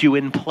holds you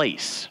in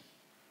place.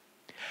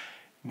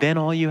 Then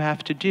all you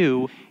have to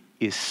do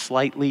is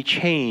slightly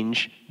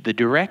change the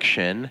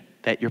direction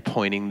that you're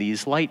pointing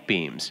these light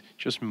beams.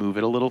 Just move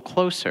it a little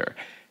closer,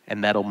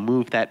 and that'll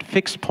move that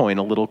fixed point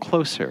a little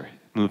closer,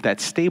 move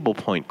that stable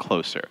point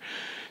closer.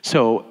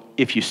 So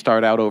if you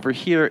start out over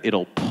here,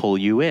 it'll pull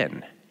you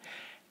in.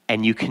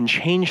 And you can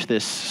change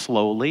this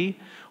slowly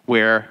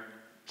where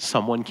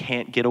someone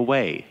can't get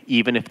away,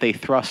 even if they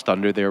thrust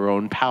under their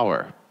own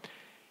power.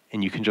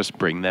 And you can just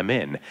bring them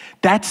in.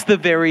 That's the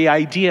very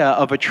idea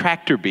of a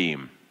tractor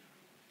beam.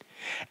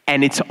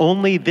 And it's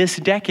only this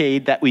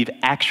decade that we've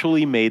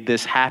actually made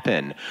this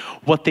happen.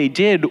 What they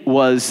did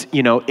was,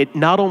 you know, it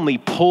not only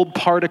pulled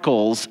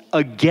particles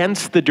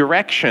against the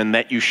direction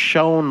that you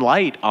shone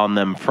light on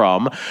them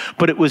from,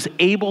 but it was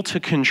able to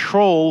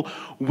control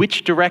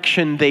which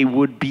direction they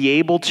would be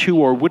able to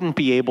or wouldn't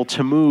be able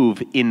to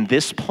move in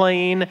this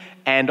plane,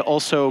 and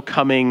also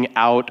coming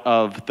out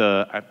of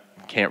the, I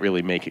can't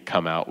really make it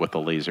come out with a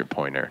laser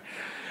pointer.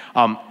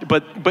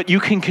 But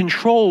you can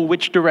control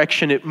which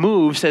direction it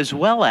moves, as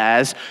well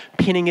as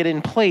pinning it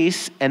in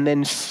place and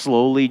then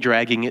slowly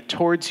dragging it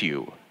towards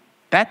you.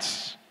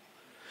 That's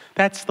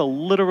the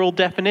literal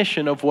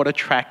definition of what a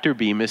tractor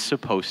beam is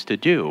supposed to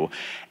do.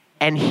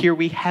 And here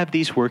we have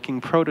these working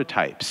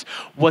prototypes.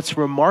 What's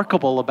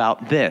remarkable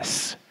about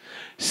this,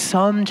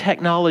 some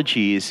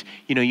technologies,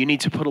 you know, you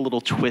need to put a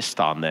little twist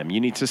on them. You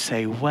need to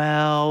say,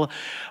 well,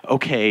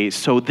 okay,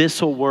 so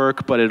this will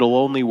work, but it'll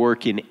only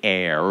work in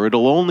air, or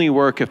it'll only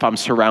work if I'm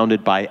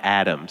surrounded by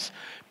atoms.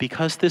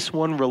 Because this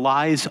one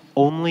relies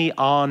only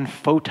on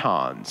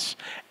photons,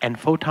 and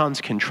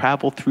photons can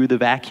travel through the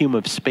vacuum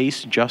of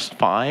space just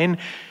fine,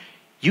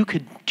 you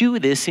could do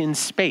this in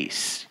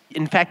space.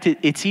 In fact,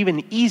 it's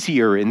even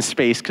easier in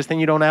space, because then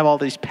you don't have all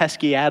these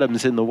pesky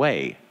atoms in the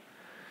way.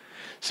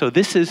 So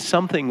this is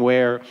something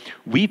where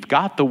we've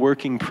got the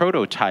working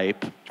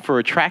prototype for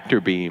a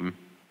tractor beam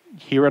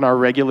here in our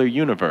regular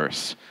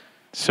universe.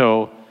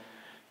 So,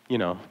 you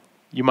know,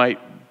 you might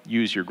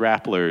use your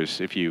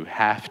grapplers if you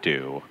have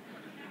to,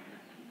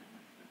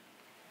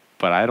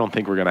 but I don't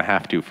think we're going to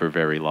have to for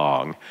very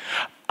long.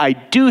 I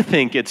do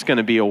think it's going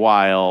to be a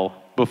while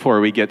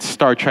before we get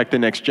Star Trek The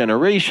Next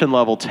Generation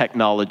level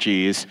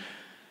technologies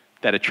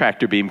that a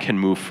tractor beam can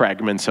move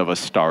fragments of a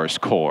star's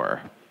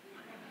core.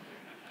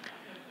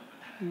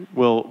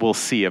 We'll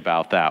see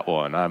about that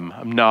one.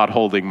 I'm not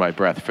holding my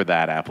breath for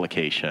that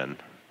application.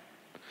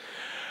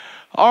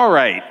 All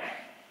right,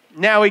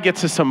 now we get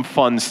to some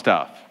fun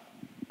stuff.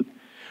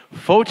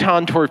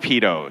 Photon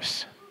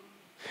torpedoes.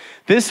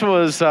 This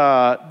was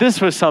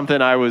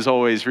something I was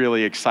always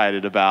really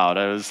excited about.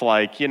 I was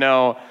like, you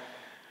know,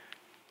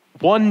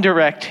 one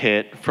direct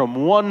hit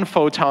from one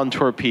photon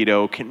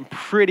torpedo can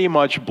pretty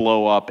much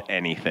blow up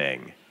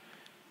anything.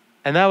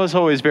 And that was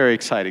always very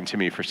exciting to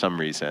me for some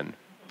reason.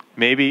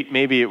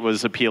 Maybe it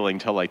was appealing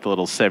to like the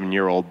little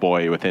 7-year-old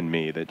boy within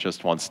me that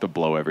just wants to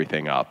blow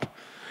everything up.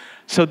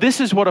 So this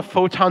is what a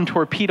photon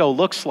torpedo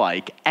looks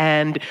like,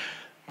 and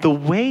the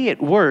way it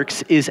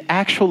works is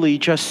actually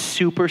just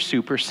super,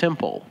 super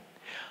simple.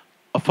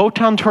 A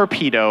photon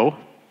torpedo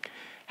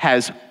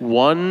has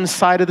one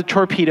side of the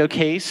torpedo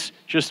case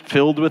just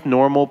filled with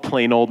normal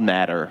plain old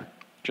matter.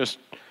 Just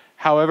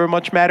however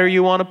much matter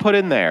you want to put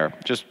in there.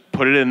 Just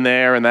put it in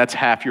there, and that's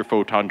half your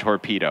photon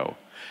torpedo.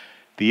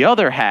 The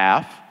other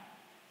half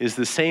is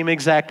the same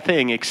exact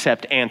thing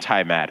except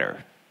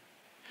antimatter.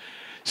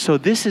 So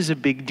this is a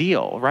big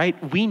deal, right?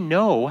 We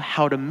know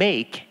how to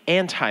make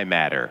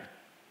antimatter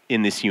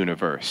in this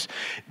universe.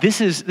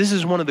 This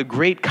is one of the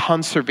great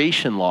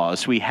conservation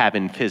laws we have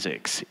in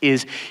physics,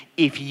 is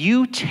if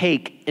you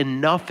take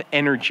enough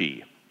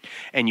energy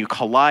and you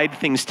collide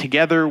things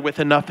together with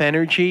enough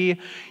energy,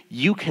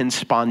 you can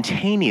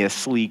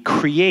spontaneously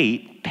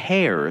create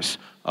pairs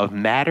of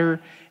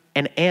matter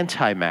and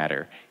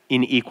antimatter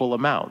in equal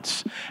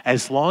amounts.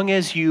 As long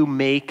as you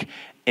make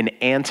an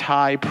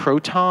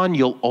anti-proton,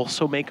 you'll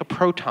also make a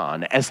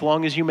proton. As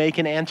long as you make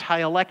an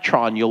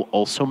anti-electron, you'll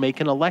also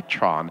make an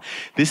electron.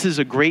 This is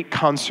a great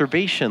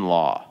conservation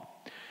law.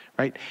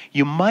 Right?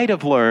 You might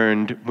have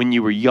learned when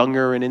you were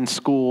younger and in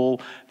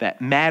school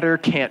that matter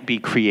can't be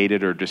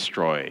created or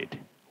destroyed.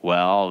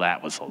 Well,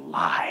 that was a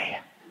lie.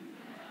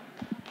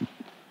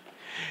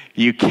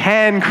 You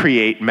can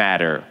create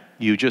matter.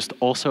 You just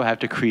also have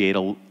to create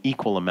an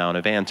equal amount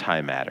of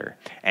antimatter.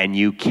 And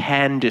you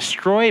can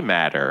destroy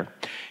matter.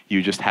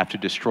 You just have to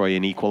destroy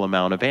an equal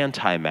amount of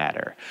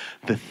antimatter.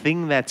 The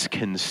thing that's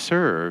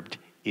conserved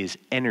is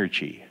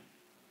energy.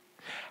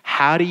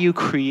 How do you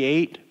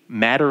create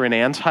matter and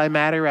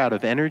antimatter out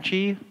of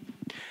energy?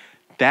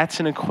 That's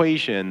an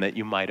equation that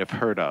you might have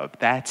heard of.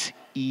 That's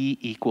E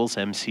equals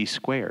mc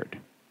squared.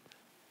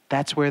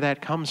 That's where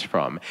that comes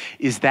from.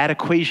 Is that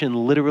equation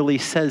literally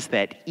says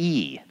that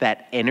E,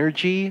 that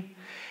energy,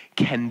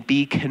 can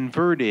be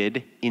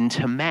converted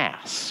into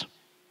mass.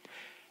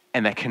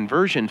 And that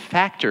conversion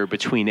factor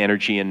between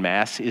energy and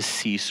mass is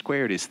c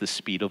squared, is the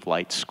speed of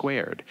light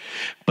squared.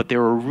 But there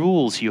are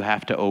rules you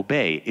have to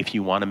obey. If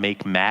you want to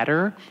make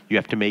matter, you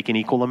have to make an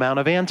equal amount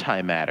of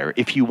antimatter.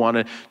 If you want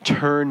to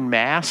turn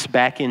mass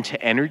back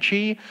into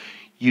energy,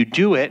 you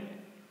do it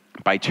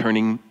by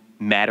turning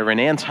matter and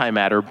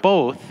antimatter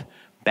both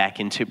back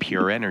into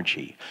pure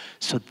energy.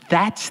 So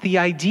that's the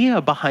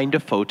idea behind a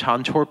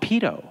photon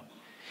torpedo,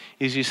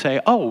 is you say,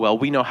 oh, well,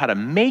 we know how to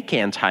make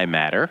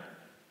antimatter,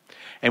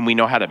 and we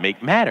know how to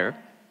make matter.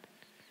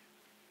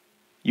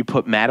 You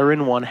put matter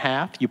in one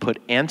half, you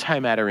put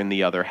antimatter in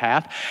the other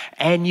half,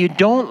 and you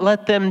don't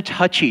let them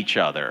touch each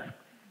other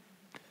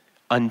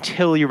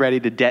until you're ready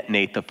to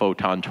detonate the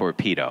photon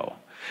torpedo.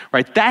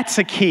 Right? That's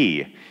a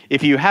key.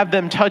 If you have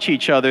them touch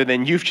each other,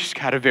 then you've just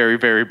got a very,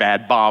 very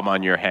bad bomb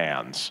on your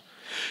hands.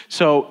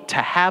 So to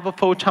have a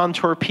photon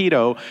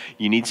torpedo,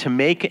 you need to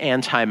make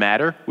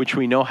antimatter, which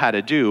we know how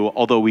to do,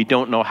 although we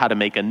don't know how to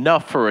make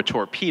enough for a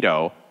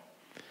torpedo.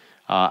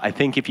 I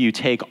think if you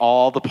take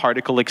all the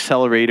particle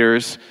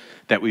accelerators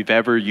that we've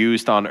ever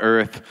used on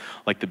Earth,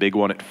 like the big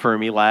one at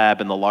Fermilab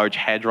and the Large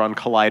Hadron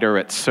Collider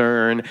at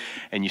CERN,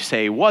 and you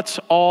say, what's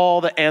all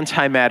the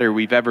antimatter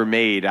we've ever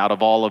made out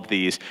of all of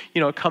these?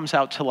 You know, it comes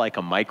out to like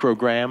a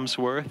microgram's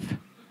worth.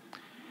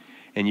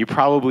 And you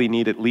probably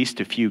need at least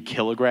a few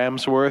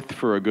kilograms worth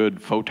for a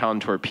good photon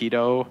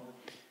torpedo.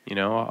 You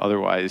know,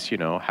 otherwise, you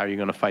know, how are you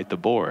going to fight the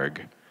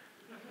Borg?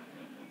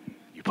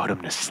 You put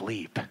them to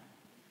sleep.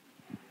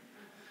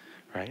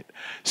 Right?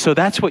 So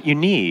that's what you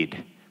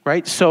need,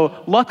 right?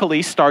 So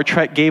luckily, Star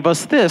Trek gave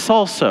us this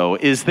also,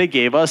 is they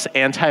gave us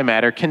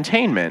antimatter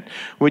containment,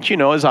 which, you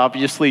know, is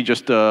obviously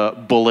just a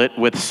bullet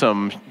with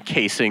some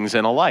casings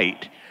and a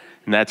light.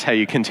 And that's how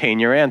you contain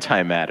your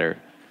antimatter.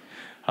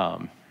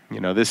 You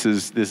know, this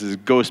is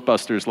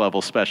Ghostbusters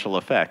level special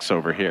effects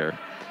over here.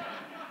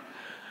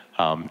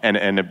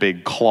 And a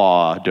big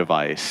claw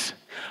device.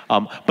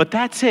 But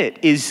that's it,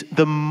 is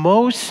the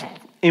most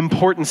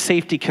important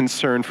safety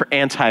concern for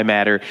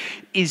antimatter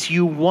is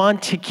you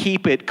want to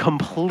keep it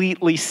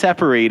completely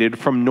separated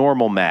from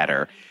normal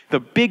matter. The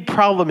big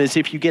problem is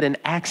if you get an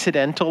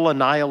accidental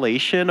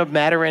annihilation of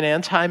matter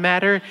and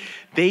antimatter,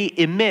 they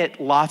emit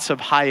lots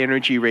of high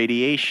energy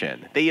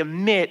radiation. They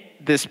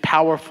emit this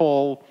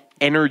powerful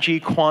energy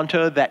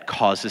quanta that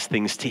causes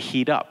things to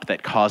heat up,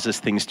 that causes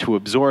things to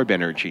absorb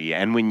energy.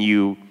 And when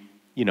you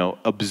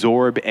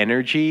absorb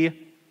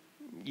energy,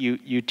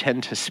 you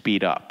tend to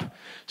speed up.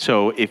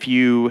 So if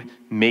you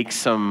make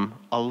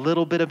a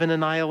little bit of an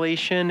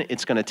annihilation,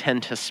 it's going to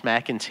tend to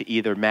smack into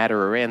either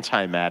matter or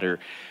antimatter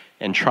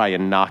and try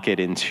and knock it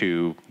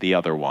into the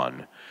other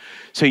one.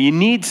 So you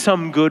need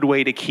some good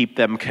way to keep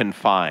them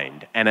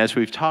confined. And as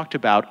we've talked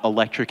about,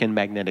 electric and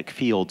magnetic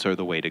fields are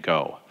the way to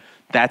go.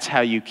 That's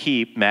how you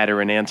keep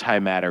matter and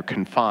antimatter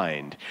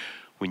confined.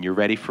 When you're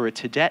ready for it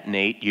to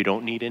detonate, you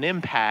don't need an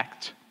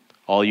impact.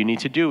 All you need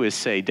to do is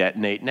say,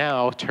 detonate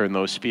now, turn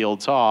those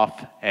fields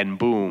off, and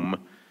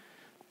boom.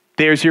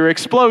 There's your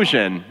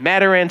explosion,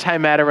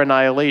 matter-antimatter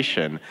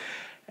annihilation.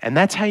 And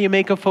that's how you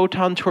make a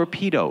photon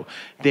torpedo.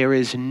 There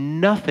is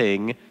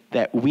nothing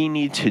that we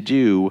need to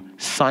do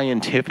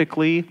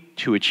scientifically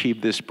to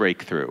achieve this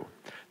breakthrough.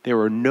 There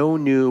are no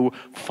new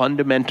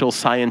fundamental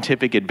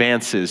scientific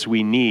advances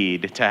we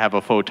need to have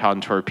a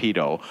photon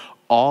torpedo.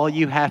 All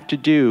you have to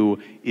do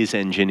is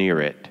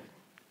engineer it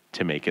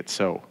to make it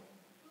so.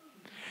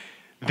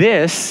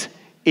 This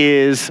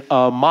is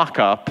a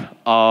mock-up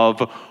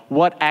of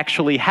what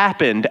actually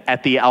happened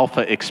at the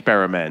Alpha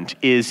experiment.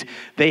 Is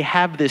they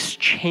have this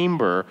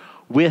chamber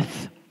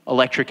with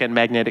electric and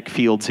magnetic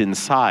fields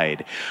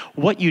inside.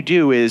 What you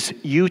do is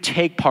you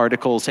take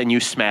particles and you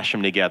smash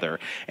them together,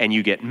 and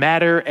you get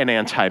matter and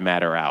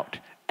antimatter out.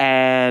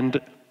 And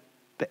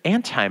the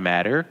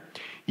antimatter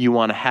you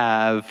want to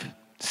have,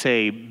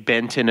 say,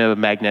 bent in a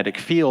magnetic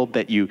field,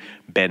 that you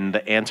bend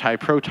the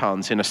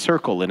antiprotons in a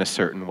circle in a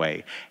certain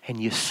way,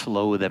 and you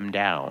slow them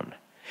down.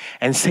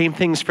 And same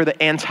things for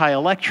the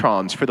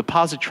anti-electrons, for the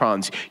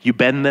positrons. You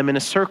bend them in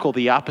a circle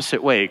the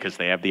opposite way because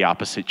they have the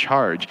opposite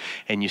charge,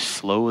 and you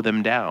slow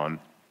them down.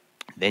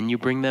 Then you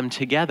bring them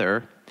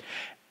together,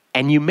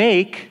 and you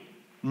make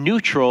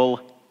neutral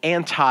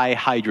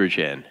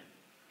anti-hydrogen.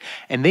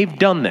 And they've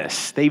done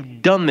this.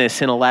 They've done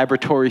this in a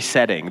laboratory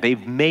setting.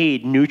 They've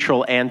made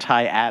neutral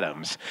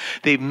anti-atoms.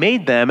 They've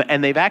made them,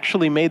 and they've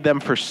actually made them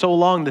for so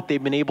long that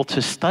they've been able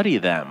to study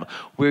them,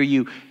 where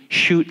you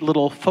shoot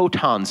little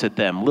photons at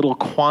them, little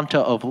quanta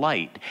of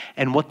light.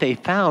 And what they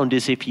found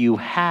is if you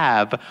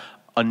have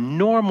a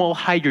normal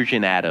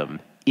hydrogen atom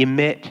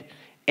emit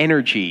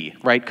energy,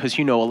 right? Because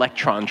you know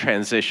electron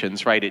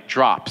transitions, right? It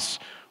drops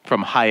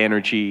from high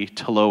energy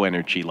to low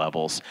energy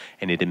levels,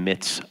 and it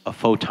emits a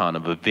photon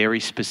of a very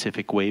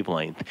specific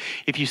wavelength.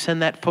 If you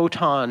send that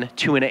photon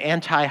to an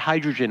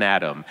anti-hydrogen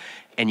atom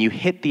and you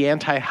hit the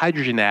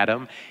anti-hydrogen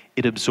atom,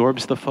 it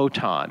absorbs the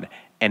photon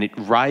and it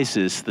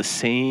rises the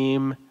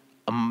same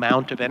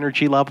amount of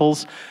energy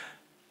levels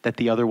that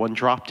the other one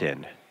dropped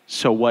in.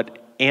 So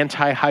what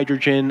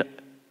anti-hydrogen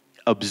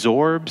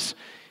absorbs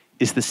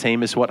is the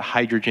same as what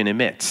hydrogen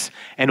emits.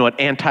 And what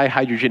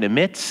anti-hydrogen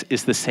emits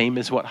is the same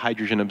as what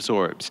hydrogen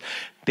absorbs.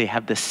 They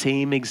have the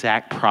same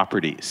exact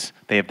properties.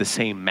 They have the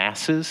same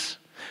masses.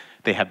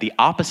 They have the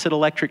opposite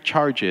electric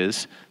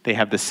charges. They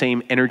have the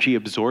same energy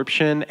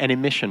absorption and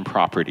emission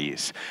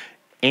properties.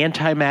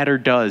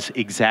 Antimatter does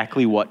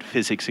exactly what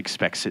physics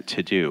expects it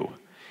to do,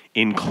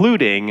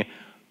 including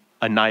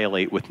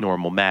annihilate with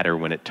normal matter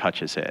when it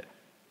touches it.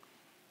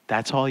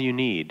 That's all you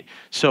need.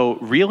 So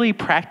really,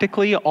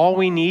 practically, all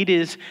we need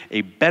is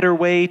a better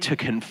way to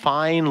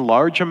confine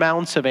large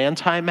amounts of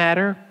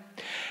antimatter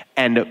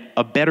and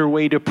a better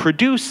way to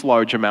produce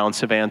large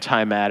amounts of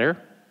antimatter,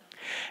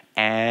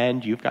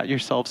 and you've got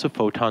yourselves a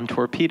photon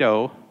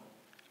torpedo.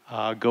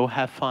 Go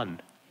have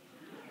fun.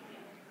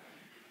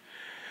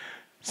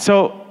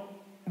 So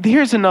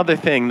here's another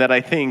thing that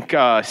I think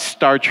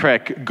Star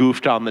Trek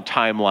goofed on the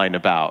timeline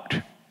about,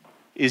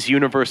 is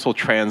universal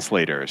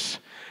translators,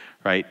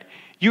 right?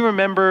 You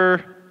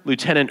remember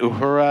Lieutenant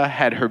Uhura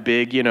had her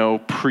big,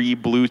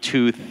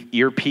 pre-Bluetooth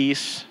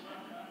earpiece?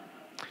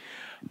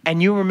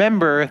 And you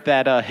remember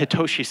that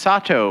Hitoshi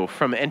Sato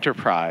from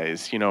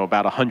Enterprise,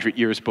 about 100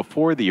 years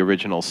before the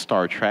original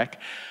Star Trek,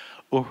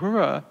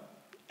 Uhura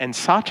and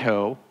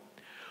Sato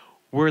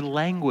were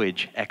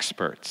language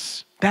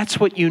experts. That's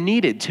what you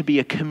needed to be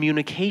a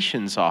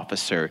communications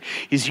officer,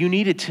 is you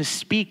needed to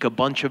speak a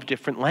bunch of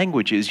different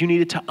languages. You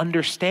needed to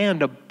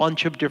understand a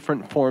bunch of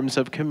different forms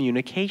of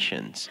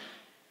communications.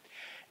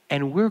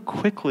 And we're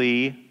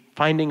quickly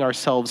finding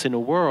ourselves in a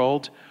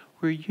world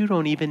where you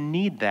don't even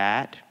need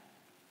that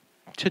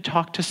to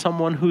talk to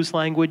someone whose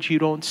language you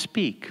don't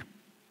speak.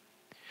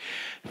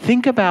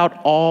 Think about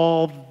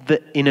all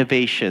the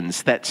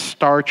innovations that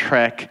Star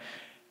Trek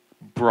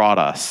brought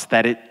us,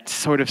 that it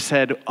sort of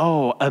said,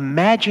 oh,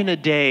 imagine a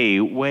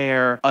day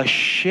where a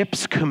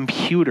ship's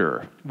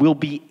computer will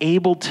be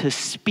able to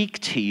speak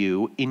to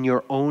you in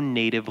your own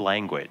native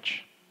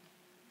language.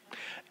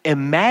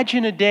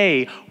 Imagine a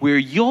day where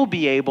you'll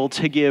be able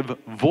to give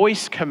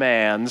voice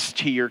commands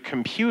to your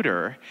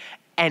computer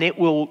and it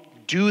will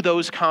do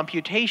those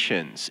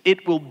computations.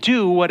 It will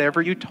do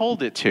whatever you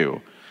told it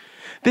to.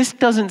 This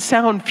doesn't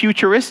sound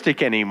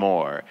futuristic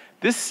anymore.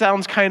 This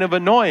sounds kind of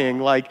annoying,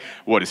 like,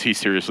 what, has he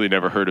seriously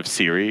never heard of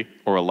Siri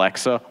or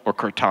Alexa or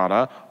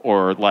Cortana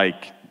or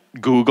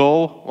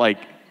Google?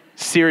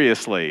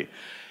 Seriously.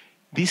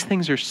 These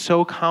things are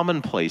so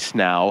commonplace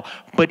now,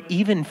 but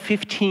even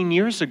 15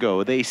 years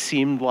ago, they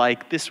seemed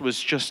like this was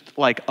just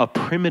like a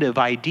primitive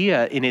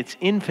idea in its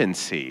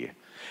infancy.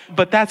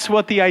 But that's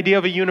what the idea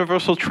of a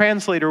universal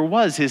translator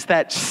was, is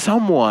that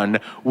someone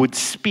would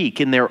speak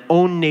in their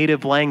own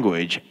native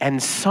language,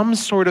 and some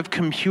sort of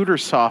computer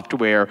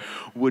software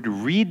would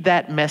read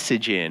that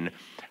message in,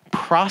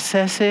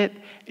 process it,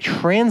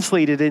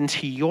 translate it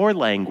into your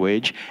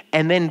language,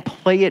 and then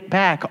play it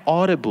back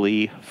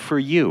audibly for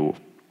you.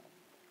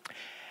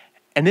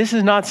 And this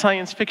is not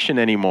science fiction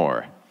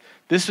anymore.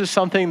 This is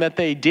something that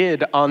they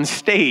did on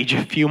stage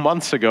a few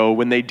months ago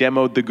when they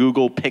demoed the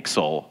Google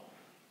Pixel.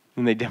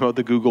 When they demoed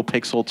the Google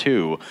Pixel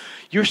 2.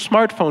 Your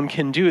smartphone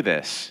can do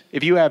this.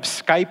 If you have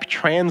Skype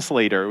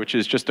Translator, which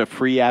is just a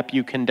free app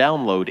you can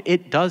download,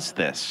 it does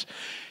this.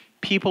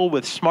 People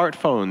with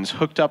smartphones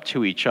hooked up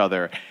to each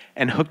other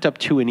and hooked up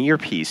to an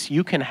earpiece,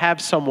 you can have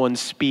someone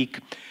speak,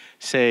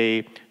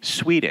 say,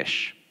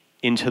 Swedish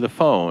into the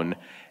phone,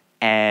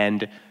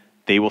 and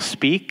they will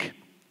speak,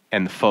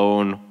 and the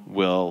phone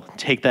will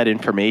take that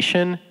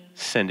information,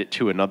 send it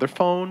to another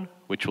phone,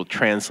 which will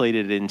translate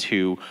it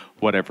into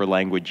whatever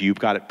language you've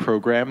got it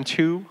programmed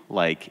to,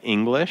 like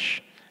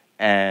English,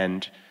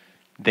 and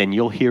then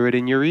you'll hear it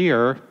in your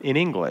ear in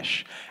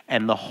English.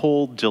 And the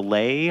whole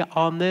delay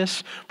on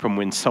this, from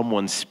when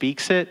someone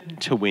speaks it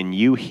to when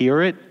you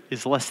hear it,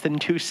 is less than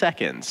 2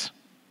 seconds,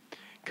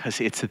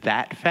 because it's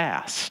that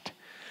fast.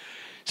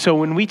 So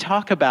when we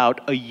talk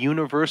about a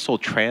universal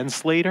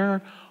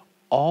translator,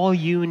 all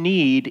you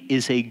need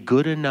is a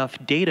good enough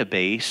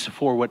database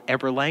for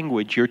whatever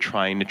language you're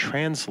trying to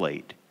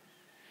translate,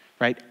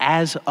 right?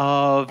 As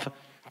of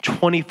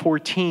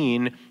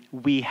 2014,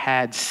 we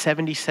had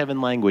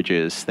 77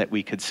 languages that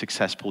we could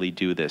successfully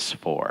do this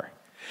for.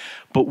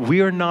 But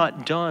we're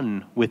not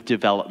done with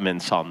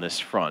developments on this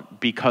front,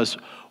 because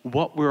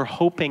what we're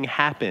hoping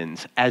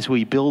happens as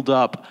we build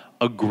up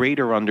a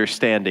greater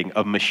understanding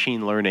of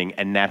machine learning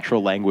and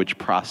natural language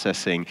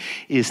processing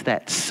is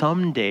that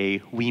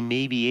someday we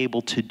may be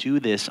able to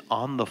do this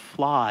on the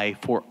fly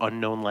for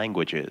unknown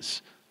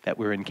languages that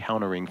we're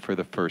encountering for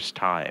the first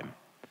time.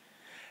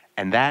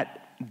 And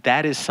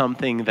that is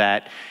something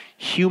that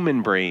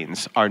human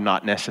brains are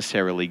not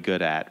necessarily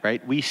good at,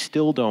 right? We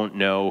still don't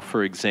know,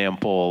 for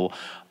example,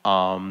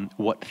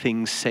 what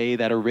things say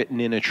that are written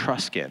in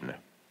Etruscan,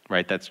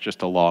 right? That's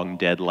just a long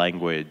dead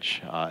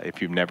language.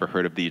 If you've never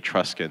heard of the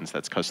Etruscans,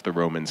 that's because the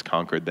Romans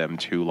conquered them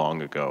too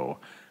long ago.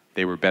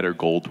 They were better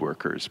gold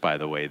workers, by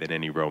the way, than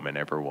any Roman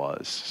ever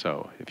was.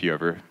 So if you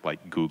ever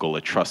like Google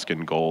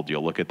Etruscan gold,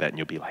 you'll look at that and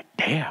you'll be like,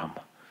 damn.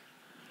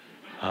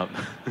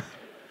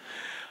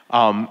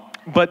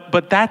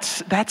 But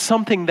that's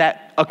something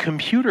that a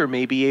computer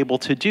may be able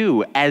to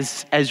do.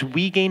 As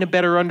we gain a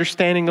better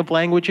understanding of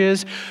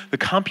languages, the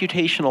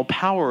computational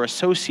power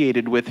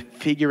associated with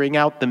figuring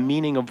out the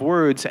meaning of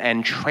words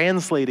and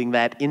translating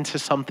that into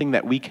something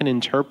that we can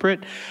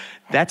interpret,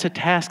 that's a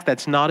task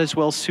that's not as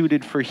well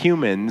suited for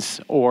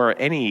humans or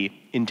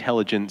any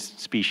intelligent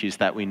species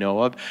that we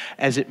know of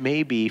as it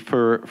may be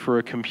for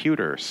a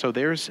computer. So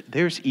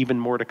there's even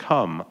more to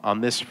come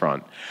on this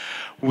front.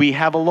 We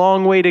have a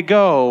long way to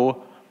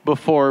go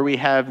before we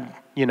have,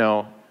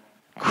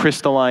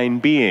 crystalline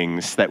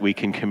beings that we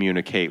can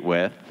communicate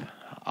with.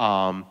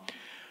 But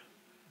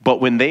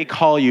when they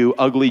call you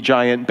ugly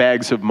giant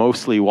bags of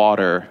mostly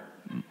water,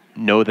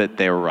 know that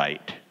they're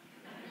right.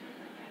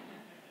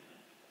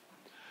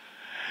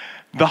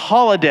 The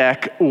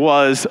holodeck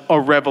was a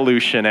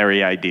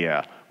revolutionary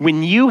idea.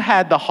 When you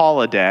had the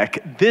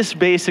holodeck, this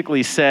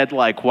basically said,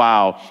 like,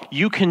 wow,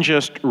 you can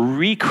just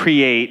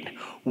recreate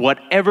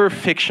whatever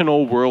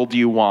fictional world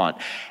you want,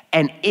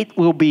 and it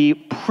will be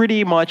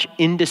pretty much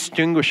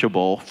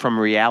indistinguishable from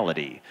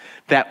reality.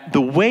 That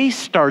the way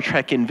Star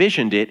Trek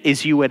envisioned it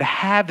is you would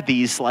have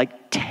these like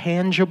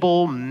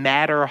tangible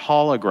matter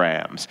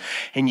holograms,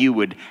 and you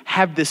would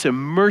have this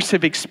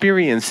immersive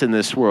experience in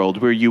this world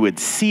where you would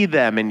see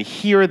them and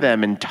hear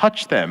them and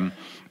touch them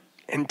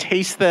and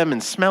taste them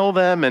and smell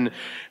them, and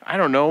I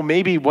don't know,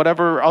 maybe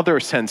whatever other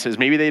senses,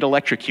 maybe they'd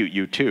electrocute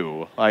you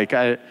too.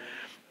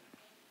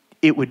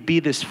 It would be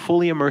this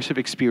fully immersive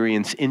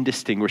experience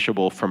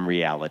indistinguishable from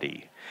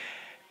reality.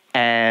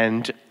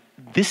 And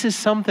this is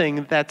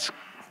something that's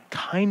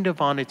kind of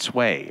on its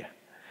way.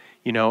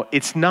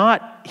 It's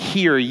not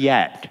here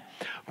yet,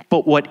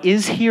 but what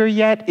is here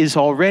yet is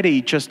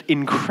already just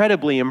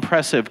incredibly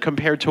impressive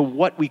compared to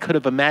what we could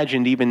have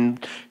imagined even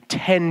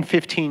 10,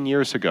 15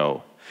 years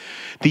ago.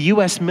 The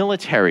US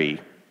military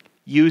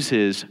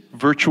uses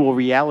virtual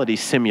reality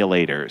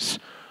simulators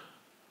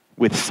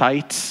with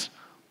sights,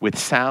 with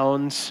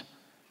sounds,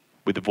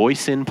 with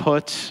voice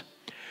inputs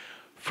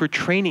for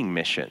training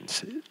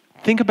missions.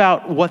 Think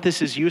about what this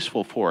is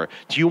useful for.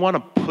 Do you want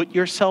to put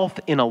yourself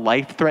in a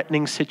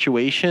life-threatening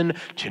situation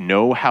to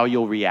know how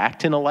you'll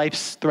react in a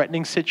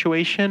life-threatening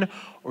situation?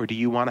 Or do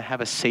you want to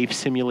have a safe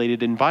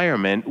simulated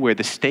environment where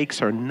the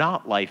stakes are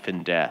not life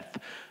and death,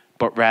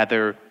 but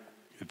rather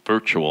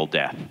virtual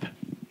death,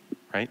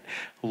 right?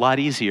 A lot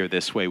easier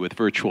this way with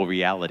virtual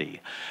reality.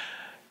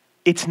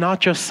 It's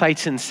not just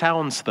sights and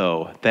sounds,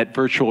 though, that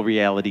virtual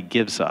reality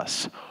gives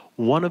us.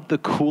 One of the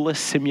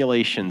coolest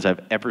simulations I've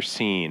ever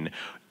seen,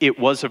 it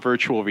was a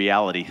virtual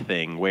reality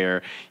thing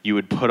where you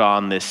would put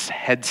on this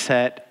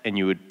headset and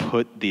you would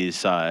put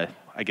these,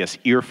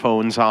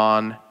 earphones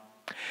on.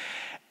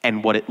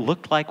 And what it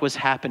looked like was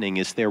happening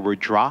is there were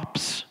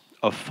drops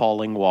of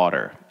falling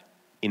water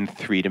in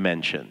 3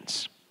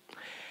 dimensions.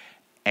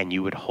 And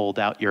you would hold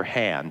out your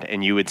hand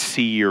and you would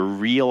see your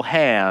real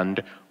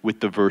hand with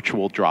the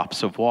virtual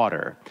drops of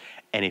water.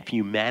 And if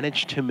you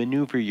managed to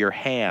maneuver your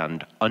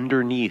hand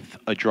underneath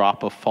a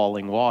drop of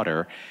falling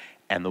water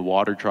and the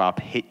water drop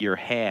hit your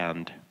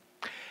hand,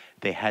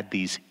 they had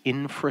these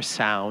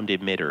infrasound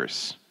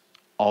emitters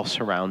all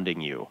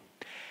surrounding you.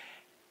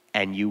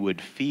 And you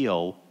would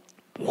feel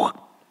the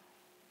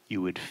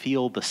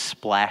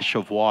splash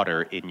of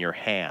water in your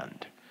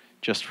hand.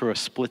 Just for a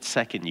split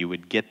second, you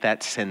would get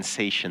that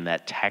sensation,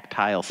 that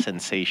tactile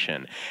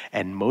sensation.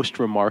 And most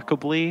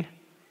remarkably,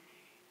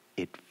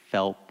 it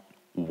felt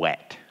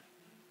wet.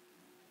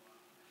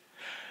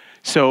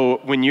 So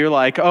when you're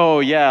like,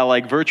 oh yeah,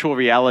 like virtual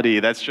reality,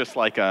 that's just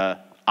like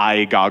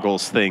eye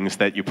goggles things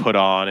that you put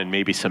on and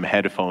maybe some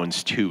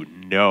headphones too.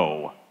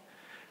 No,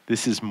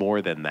 this is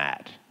more than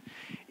that.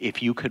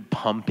 if you could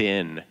pump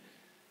in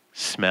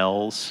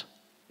smells,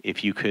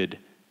 if you could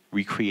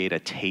recreate a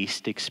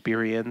taste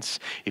experience,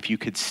 if you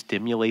could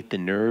stimulate the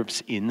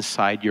nerves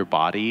inside your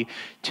body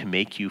to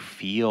make you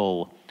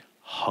feel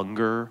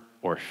hunger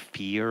or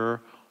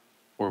fear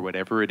or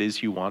whatever it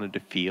is you wanted to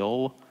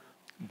feel,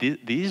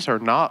 these are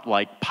not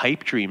like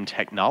pipe dream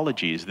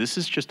technologies. This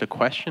is just a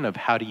question of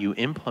how do you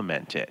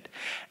implement it.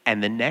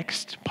 And the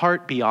next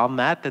part beyond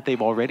that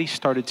they've already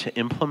started to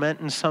implement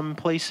in some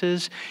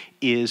places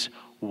is,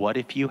 what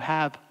if you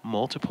have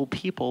multiple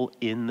people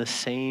in the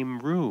same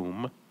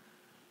room,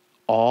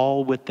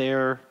 all with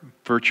their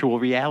virtual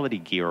reality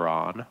gear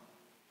on?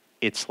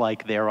 It's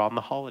like they're on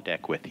the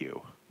holodeck with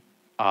you.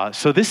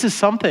 So this is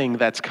something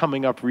that's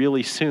coming up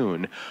really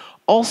soon.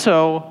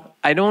 Also,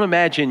 I don't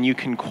imagine you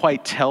can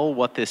quite tell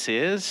what this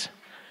is.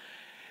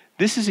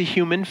 This is a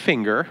human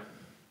finger,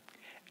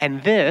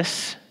 and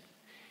this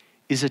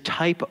is a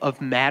type of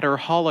matter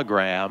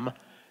hologram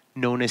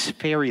known as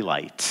fairy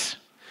lights.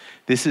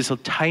 This is a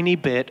tiny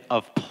bit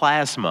of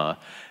plasma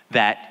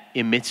that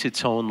emits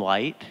its own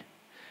light.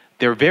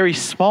 They're very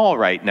small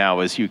right now,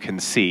 as you can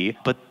see,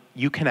 but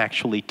you can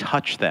actually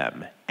touch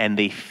them, and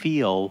they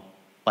feel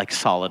like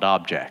solid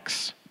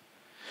objects.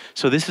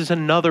 So this is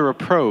another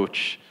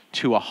approach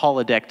to a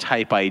holodeck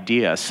type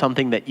idea,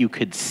 something that you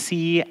could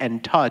see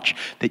and touch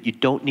that you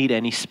don't need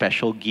any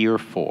special gear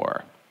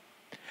for.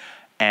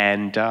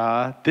 And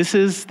this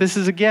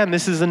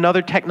is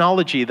another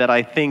technology that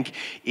I think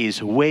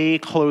is way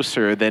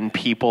closer than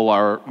people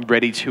are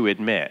ready to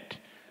admit.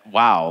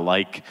 Wow,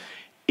 like,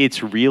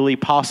 it's really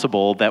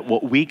possible that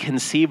what we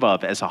conceive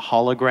of as a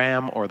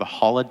hologram or the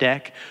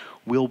holodeck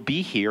will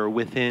be here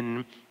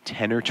within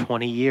 10 or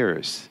 20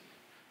 years.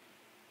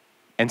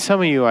 And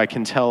some of you, I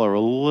can tell, are a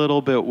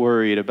little bit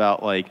worried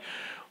about, like,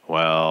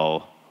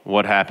 well,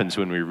 what happens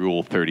when we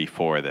Rule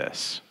 34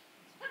 this?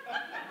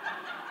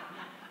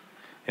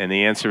 And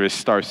the answer is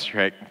Star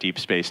Trek Deep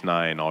Space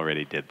Nine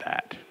already did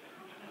that.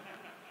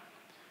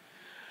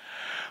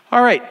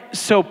 All right,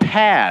 so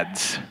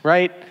pads,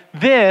 right?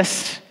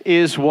 This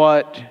is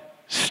what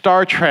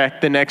Star Trek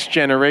The Next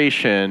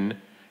Generation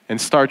and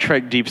Star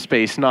Trek Deep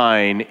Space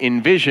Nine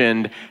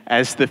envisioned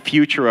as the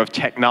future of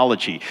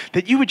technology.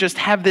 That you would just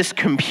have this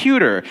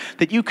computer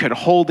that you could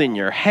hold in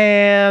your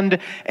hand,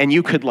 and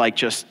you could like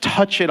just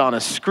touch it on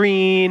a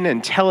screen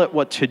and tell it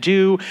what to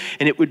do,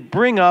 and it would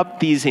bring up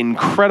these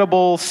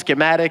incredible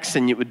schematics,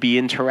 and it would be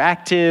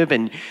interactive,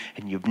 and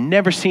you've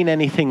never seen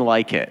anything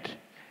like it.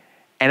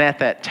 And at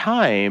that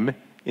time,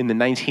 in the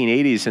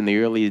 1980s and the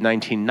early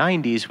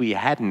 1990s, we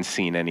hadn't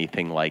seen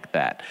anything like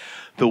that.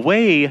 The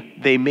way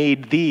they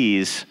made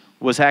these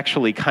was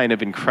actually kind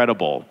of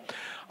incredible.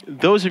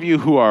 Those of you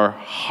who are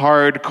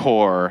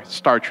hardcore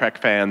Star Trek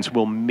fans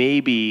will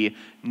maybe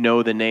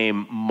know the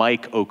name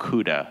Mike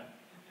Okuda.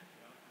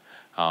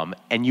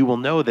 And you will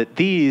know that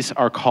these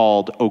are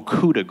called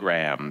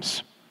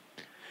Okudograms,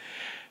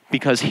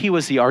 because he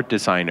was the art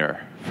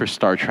designer for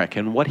Star Trek.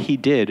 And what he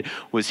did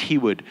was he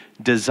would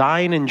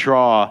design and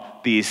draw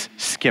these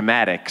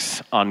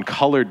schematics on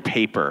colored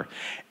paper,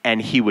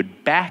 and he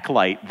would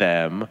backlight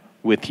them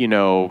with, you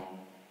know,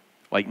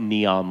 like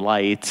neon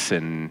lights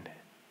and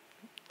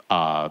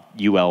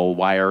UL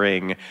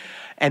wiring.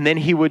 And then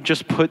he would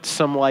just put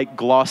some like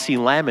glossy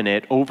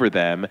laminate over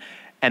them,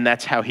 and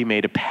that's how he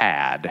made a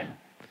pad,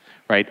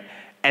 right?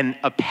 And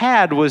a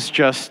pad was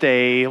just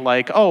a,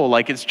 like, oh,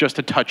 like it's just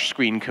a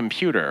touchscreen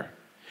computer.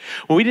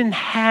 Well, we didn't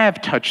have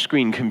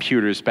touchscreen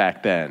computers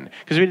back then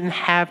because we didn't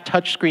have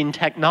touchscreen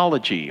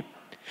technology.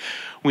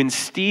 When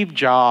Steve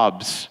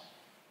Jobs,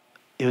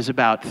 it was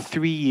about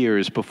 3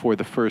 years before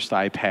the first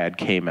iPad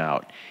came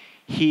out,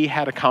 he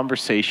had a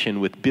conversation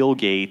with Bill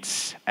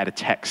Gates at a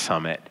tech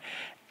summit.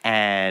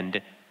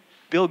 And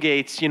Bill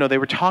Gates, you know, they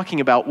were talking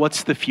about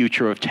what's the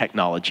future of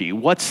technology,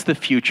 what's the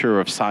future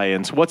of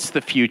science, what's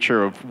the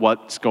future of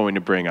what's going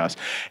to bring us.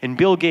 And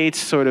Bill Gates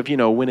sort of, you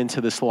know, went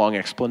into this long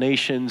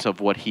explanations of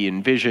what he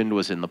envisioned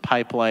was in the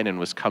pipeline and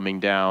was coming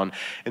down.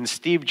 And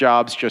Steve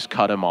Jobs just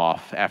cut him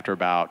off after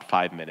about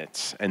 5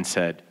 minutes and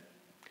said,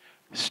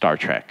 Star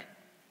Trek.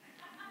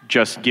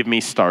 Just give me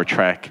Star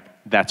Trek.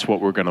 That's what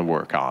we're going to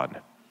work on.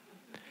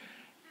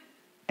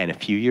 And a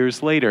few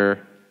years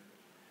later,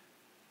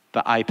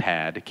 the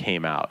iPad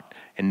came out.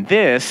 And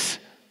this,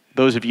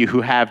 those of you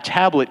who have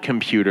tablet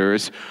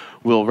computers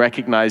will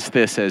recognize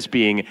this as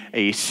being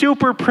a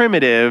super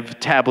primitive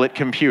tablet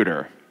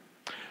computer.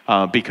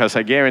 Because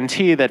I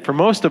guarantee that for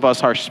most of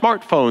us, our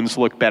smartphones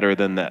look better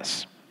than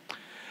this.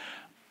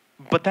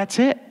 But that's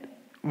it.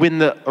 When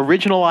the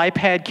original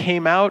iPad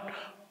came out,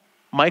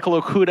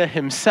 Michael Okuda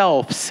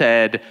himself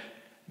said,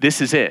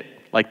 this is it.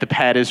 Like, the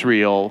pad is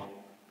real.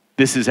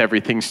 This is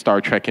everything Star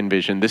Trek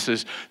envisioned. This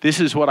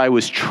is what I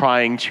was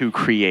trying to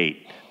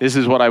create. This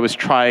is what I was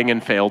trying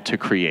and failed to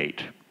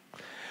create.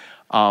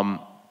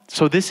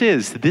 So this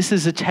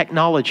is a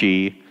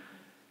technology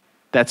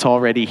that's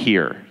already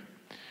here,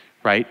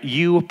 right?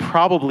 You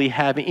probably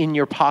have in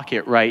your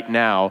pocket right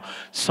now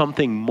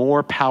something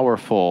more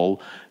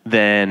powerful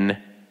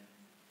than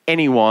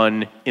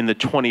anyone in the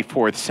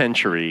 24th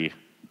century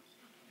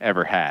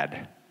ever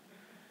had.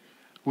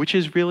 which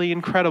is really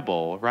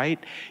incredible, right?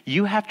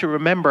 You have to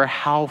remember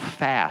how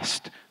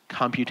fast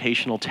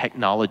computational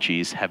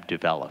technologies have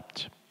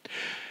developed.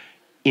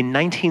 In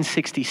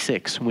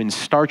 1966, when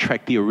Star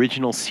Trek, the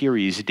original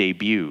series,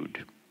 debuted,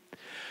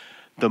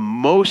 the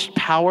most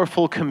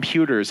powerful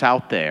computers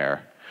out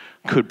there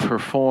could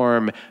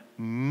perform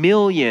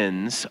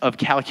millions of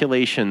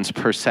calculations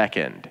per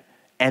second,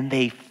 and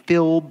they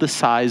filled the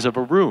size of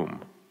a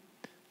room.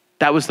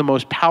 That was the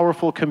most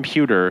powerful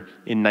computer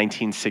in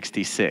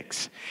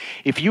 1966.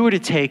 If you were to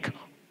take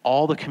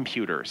all the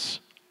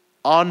computers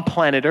on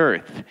planet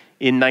Earth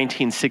in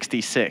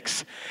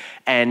 1966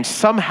 and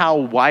somehow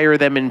wire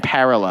them in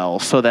parallel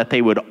so that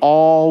they would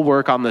all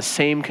work on the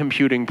same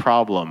computing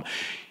problem,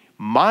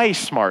 my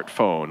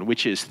smartphone,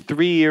 which is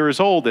 3 years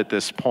old at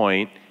this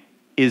point,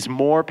 is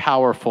more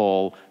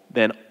powerful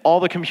than all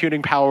the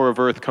computing power of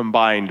Earth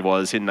combined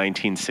was in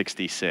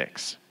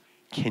 1966.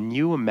 Can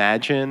you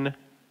imagine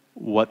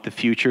what the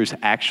future is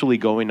actually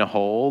going to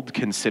hold,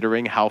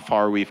 considering how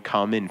far we've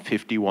come in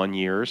 51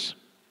 years?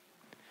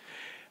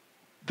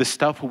 The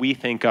stuff we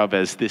think of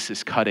as this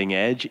is cutting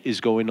edge is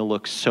going to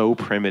look so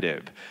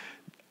primitive.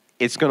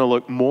 It's going to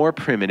look more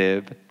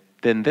primitive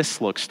than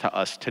this looks to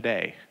us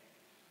today.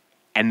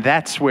 And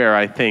that's where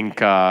I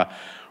think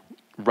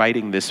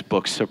writing this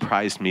book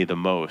surprised me the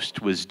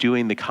most, was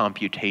doing the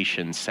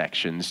computation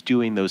sections,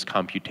 doing those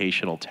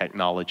computational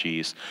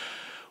technologies.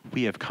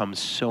 We have come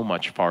so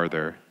much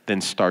farther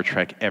than Star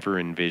Trek ever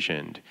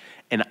envisioned.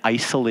 An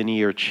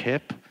isolinear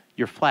chip,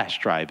 your flash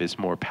drive is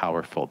more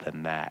powerful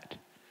than that.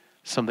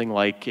 Something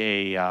like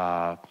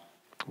a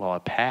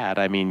pad,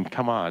 I mean,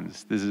 come on,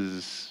 this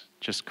is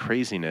just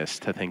craziness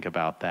to think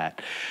about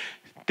that.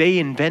 They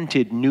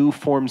invented new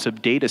forms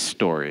of data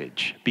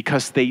storage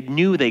because they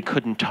knew they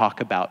couldn't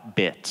talk about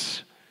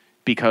bits.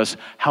 Because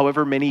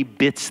however many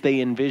bits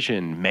they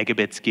envisioned,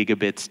 megabits,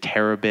 gigabits,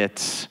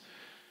 terabits,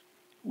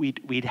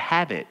 we'd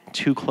have it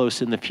too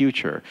close in the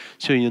future.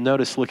 So you'll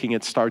notice looking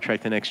at Star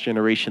Trek: The Next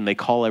Generation, they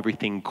call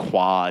everything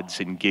quads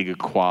and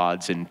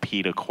gigaquads and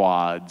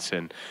petaquads,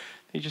 and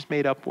they just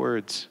made up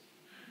words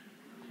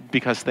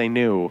because they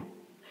knew.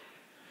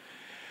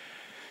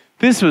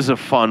 This was a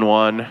fun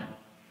one.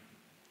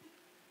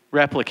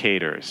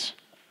 Replicators.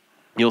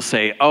 You'll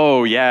say,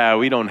 oh yeah,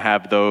 we don't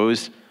have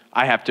those.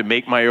 I have to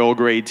make my Earl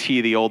Grey tea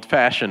the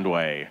old-fashioned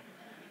way.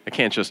 I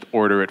can't just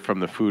order it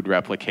from the food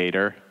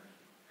replicator.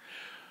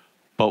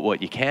 But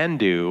what you can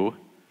do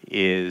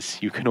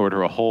is you can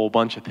order a whole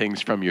bunch of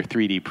things from your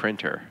 3D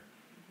printer.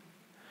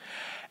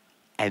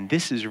 And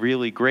this is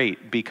really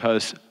great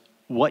because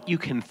what you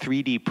can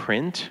 3D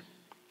print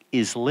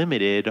is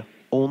limited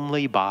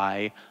only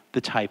by the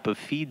type of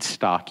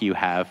feedstock you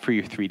have for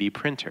your 3D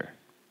printer.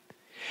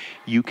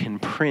 You can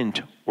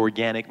print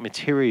organic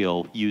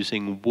material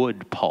using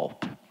wood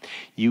pulp.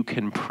 You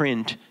can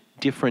print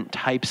different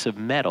types of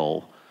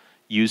metal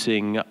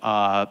using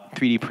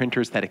 3D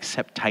printers that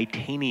accept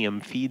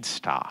titanium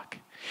feedstock.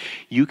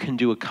 You can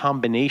do a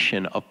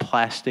combination of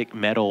plastic,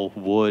 metal,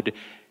 wood,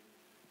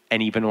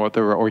 and even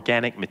other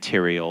organic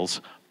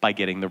materials by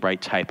getting the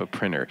right type of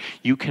printer.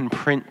 You can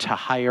print to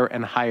higher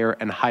and higher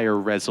and higher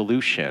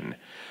resolution.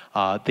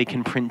 They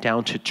can print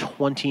down to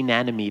 20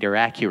 nanometer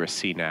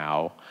accuracy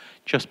now,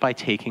 just by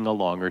taking a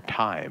longer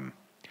time.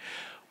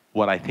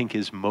 What I think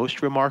is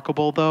most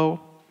remarkable, though,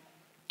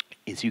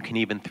 is you can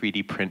even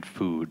 3D print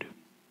food.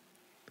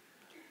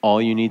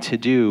 All you need to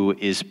do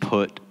is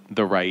put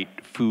the right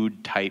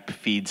food type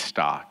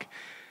feedstock.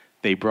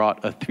 They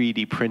brought a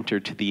 3D printer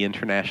to the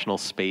International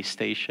Space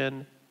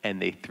Station,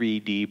 and they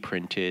 3D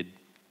printed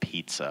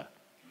pizza.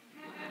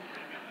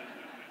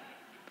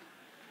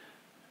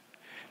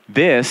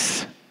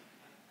 This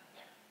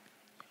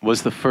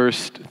was the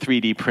first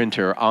 3D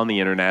printer on the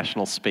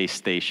International Space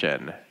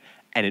Station,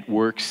 and it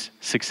works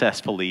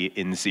successfully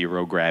in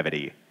zero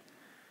gravity,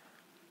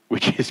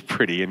 which is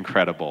pretty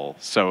incredible.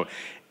 So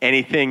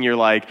anything you're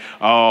like,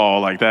 oh,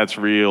 like that's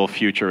real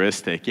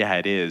futuristic, yeah,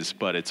 it is,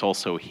 but it's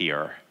also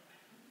here.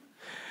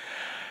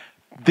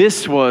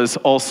 This was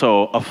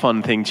also a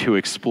fun thing to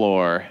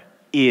explore,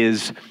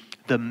 is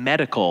the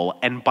medical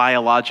and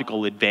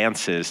biological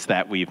advances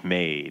that we've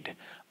made.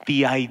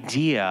 The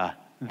idea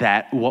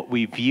that what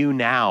we view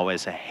now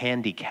as a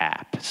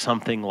handicap,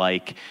 something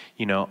like,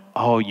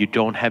 oh, you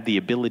don't have the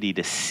ability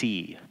to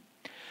see.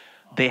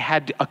 They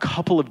had a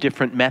couple of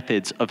different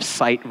methods of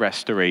sight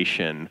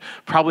restoration.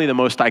 Probably the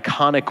most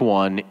iconic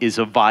one is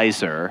a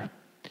visor,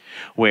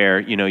 where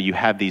you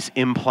have these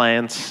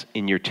implants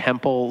in your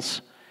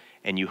temples,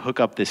 and you hook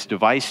up this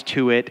device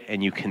to it,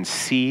 and you can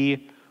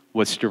see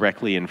what's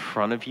directly in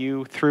front of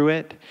you through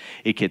it.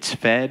 It gets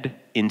fed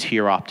into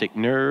your optic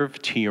nerve,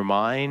 to your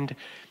mind,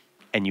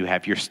 and you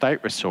have your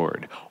sight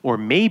restored. Or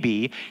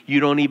maybe you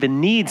don't even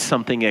need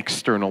something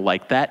external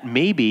like that.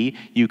 Maybe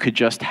you could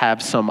just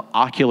have some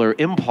ocular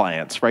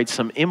implants, right?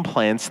 Some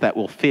implants that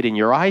will fit in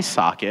your eye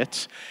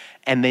sockets,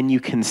 and then you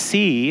can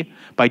see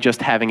by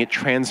just having it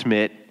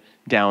transmit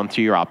down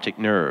through your optic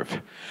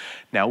nerve.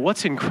 Now,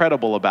 what's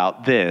incredible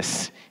about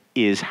this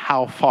is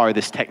how far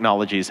this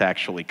technology has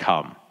actually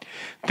come.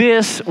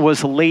 This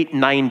was late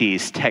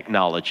 90s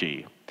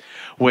technology,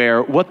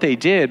 where what they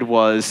did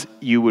was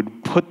you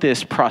would put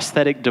this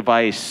prosthetic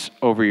device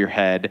over your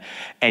head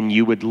and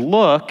you would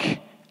look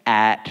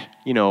at,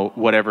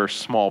 whatever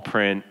small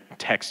print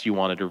text you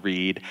wanted to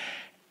read,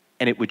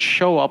 and it would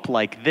show up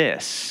like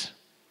this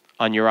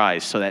on your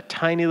eyes. So that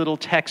tiny little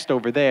text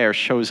over there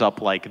shows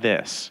up like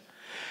this.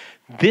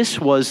 This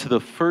was the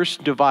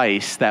first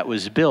device that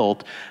was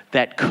built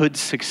that could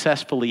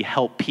successfully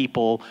help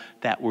people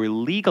that were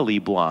legally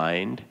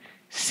blind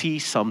see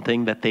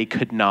something that they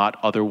could not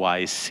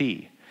otherwise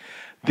see.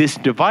 This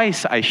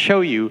device I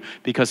show you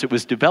because it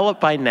was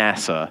developed by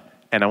NASA,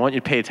 and I want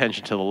you to pay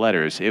attention to the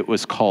letters. It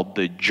was called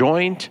the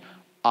Joint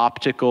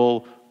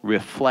Optical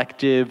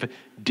Reflective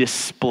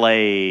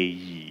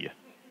Display,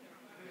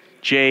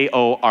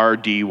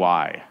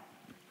 JORDY.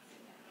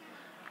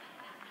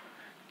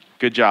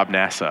 Good job,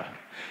 NASA.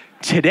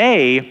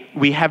 Today,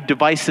 we have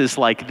devices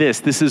like this.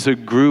 This is a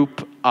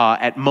group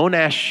at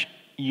Monash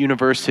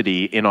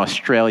University in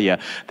Australia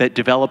that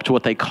developed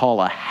what they call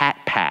a hat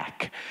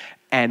pack.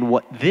 And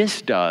what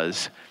this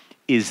does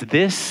is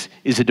this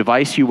is a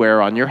device you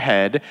wear on your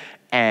head,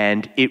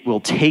 and it will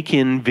take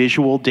in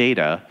visual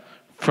data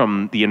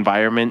from the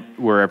environment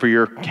wherever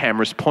your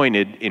camera's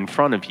pointed in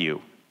front of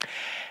you.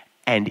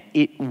 And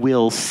it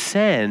will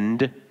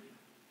send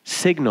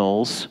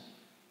signals.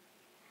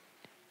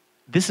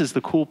 This is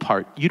the cool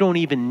part. You don't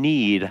even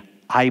need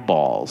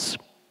eyeballs.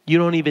 You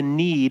don't even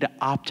need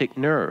optic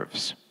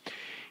nerves.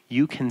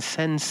 You can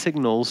send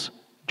signals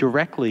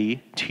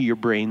directly to your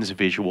brain's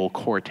visual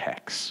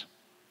cortex.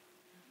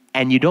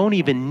 And you don't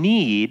even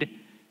need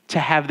to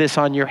have this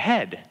on your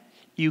head.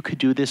 You could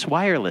do this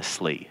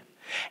wirelessly.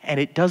 And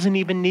it doesn't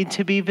even need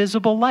to be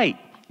visible light.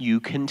 You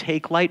can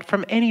take light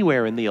from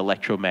anywhere in the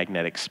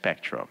electromagnetic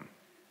spectrum.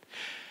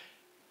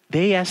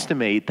 They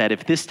estimate that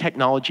if this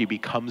technology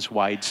becomes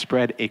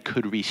widespread, it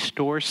could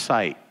restore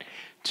sight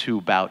to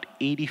about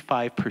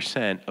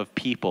 85% of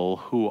people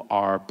who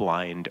are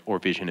blind or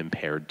vision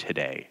impaired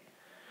today,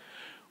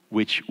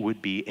 which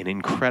would be an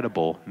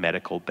incredible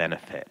medical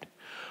benefit.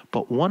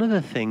 But one of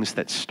the things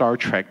that Star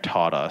Trek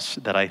taught us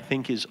that I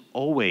think is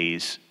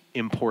always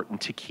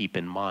important to keep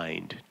in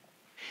mind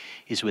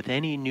is with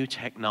any new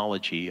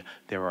technology,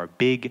 there are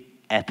big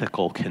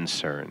ethical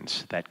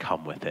concerns that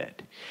come with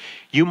it.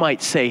 You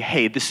might say,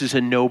 hey, this is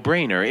a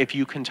no-brainer. If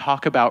you can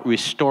talk about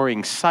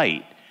restoring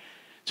sight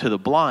to the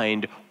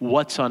blind,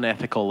 what's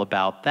unethical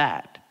about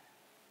that?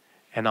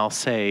 And I'll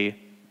say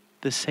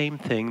the same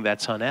thing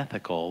that's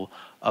unethical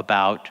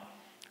about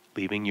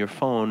leaving your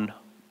phone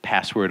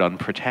password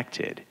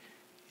unprotected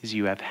is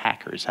you have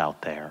hackers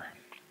out there.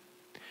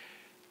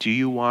 Do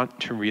you want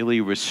to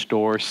really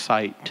restore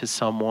sight to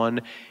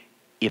someone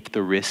if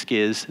the risk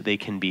is they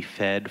can be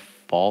fed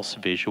false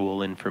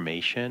visual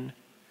information?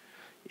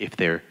 If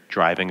they're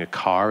driving a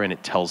car and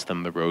it tells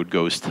them the road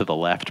goes to the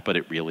left, but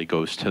it really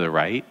goes to the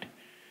right?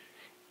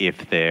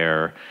 If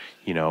they're,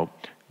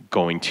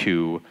 going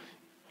to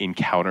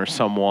encounter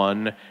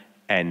someone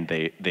and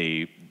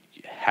they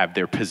have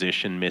their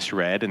position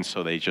misread and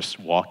so they just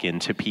walk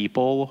into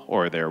people,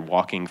 or they're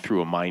walking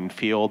through a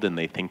minefield and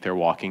they think they're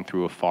walking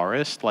through a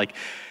forest. Like,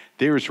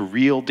 there's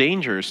real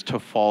dangers to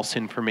false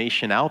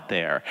information out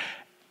there.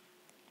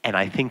 And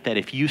I think that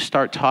if you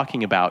start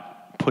talking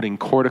about putting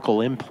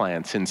cortical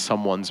implants in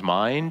someone's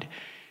mind,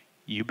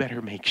 you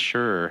better make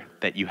sure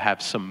that you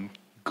have some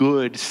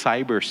good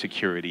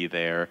cybersecurity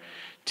there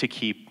to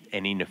keep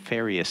any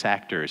nefarious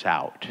actors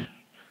out,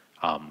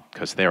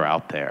 because they're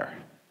out there.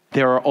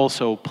 There are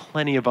also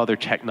plenty of other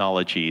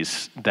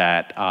technologies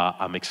that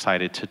I'm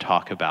excited to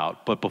talk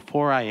about. But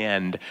before I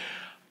end,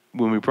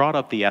 when we brought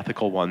up the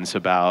ethical ones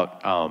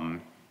about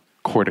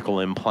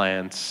cortical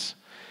implants,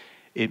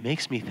 it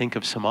makes me think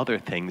of some other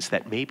things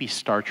that maybe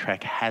Star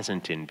Trek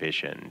hasn't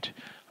envisioned.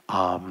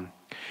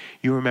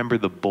 You remember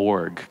the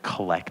Borg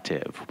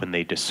collective when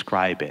they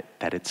describe it,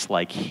 that it's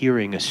like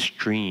hearing a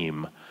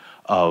stream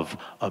of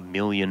a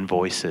million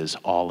voices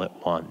all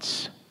at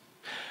once.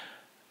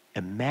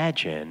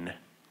 Imagine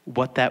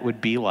what that would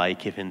be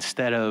like if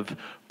instead of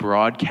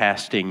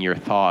broadcasting your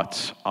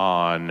thoughts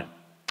on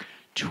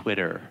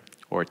Twitter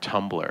or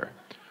Tumblr,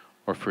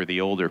 or for the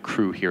older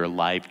crew here,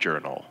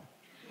 LiveJournal,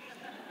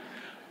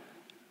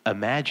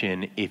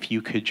 imagine if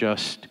you could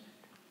just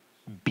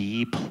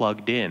be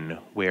plugged in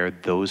where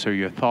those are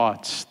your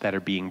thoughts that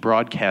are being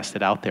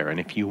broadcasted out there. And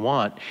if you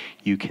want,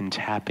 you can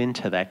tap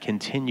into that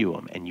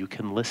continuum and you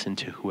can listen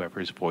to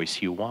whoever's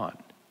voice you want.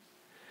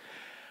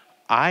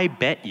 I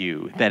bet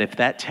you that if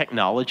that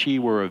technology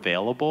were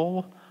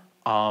available,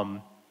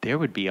 there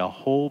would be a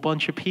whole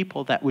bunch of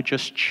people that would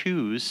just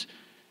choose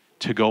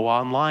to go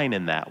online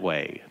in that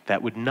way,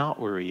 that would not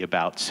worry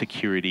about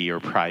security or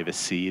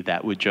privacy,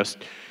 that would just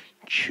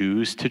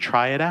choose to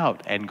try it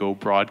out and go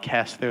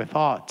broadcast their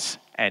thoughts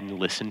and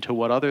listen to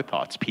what other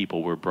thoughts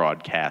people were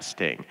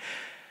broadcasting.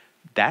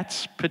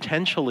 That's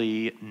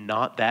potentially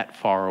not that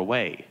far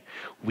away.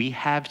 We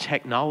have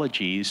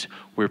technologies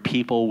where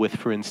people with,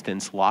 for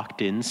instance,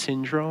 locked-in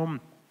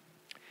syndrome,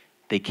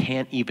 they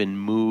can't even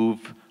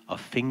move a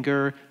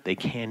finger, they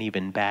can't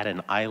even bat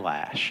an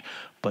eyelash.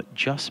 But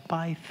just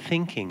by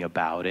thinking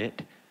about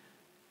it,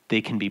 they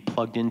can be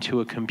plugged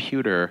into a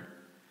computer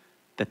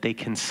that they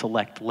can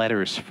select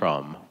letters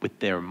from with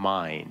their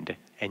mind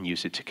and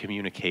use it to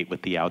communicate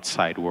with the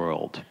outside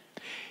world.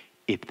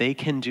 If they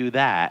can do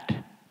that,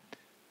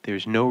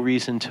 there's no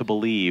reason to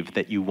believe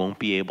that you won't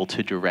be able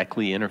to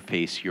directly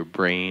interface your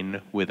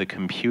brain with a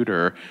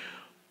computer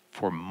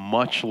for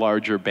much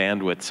larger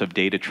bandwidths of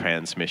data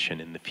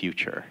transmission in the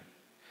future.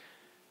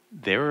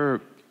 There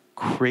are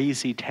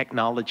crazy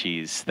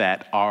technologies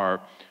that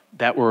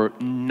were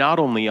not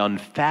only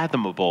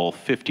unfathomable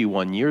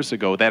 51 years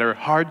ago, that are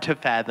hard to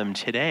fathom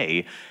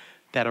today,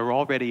 that are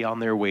already on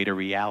their way to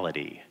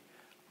reality.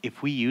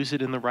 If we use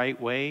it in the right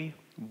way,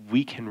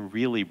 we can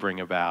really bring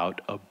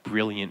about a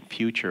brilliant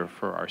future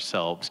for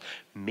ourselves,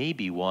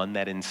 maybe one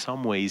that in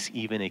some ways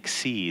even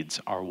exceeds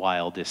our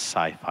wildest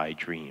sci-fi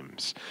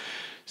dreams.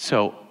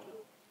 So,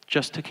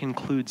 just to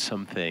conclude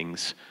some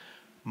things,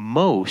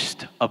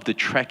 most of the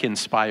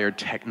Trek-inspired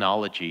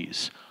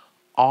technologies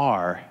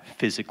are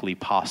physically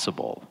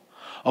possible.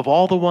 Of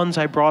all the ones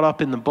I brought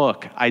up in the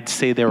book, I'd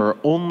say there are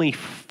only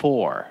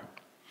 4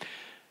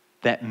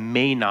 that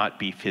may not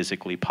be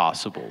physically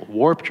possible.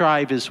 Warp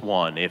drive is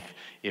one. If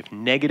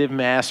negative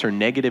mass or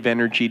negative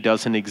energy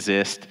doesn't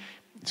exist,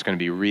 it's going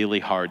to be really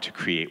hard to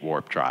create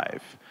warp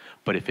drive.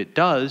 But if it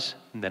does,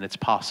 then it's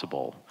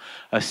possible.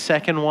 A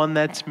second one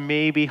that's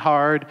maybe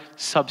hard,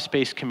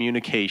 subspace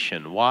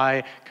communication.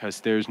 Why?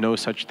 Because there's no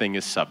such thing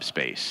as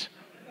subspace.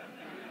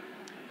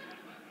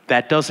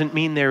 That doesn't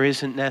mean there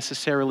isn't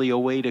necessarily a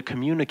way to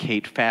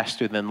communicate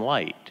faster than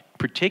light,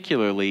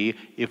 particularly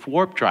if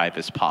warp drive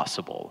is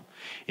possible.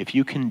 If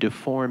you can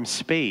deform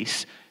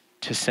space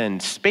to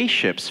send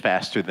spaceships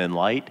faster than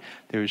light,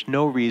 there's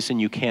no reason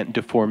you can't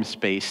deform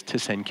space to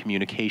send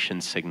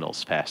communication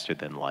signals faster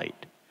than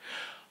light.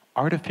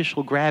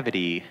 Artificial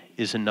gravity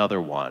is another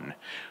one.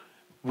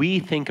 We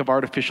think of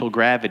artificial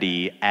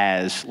gravity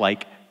as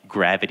like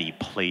gravity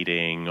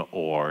plating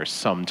or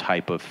some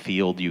type of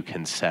field you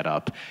can set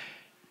up.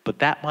 But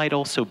that might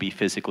also be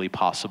physically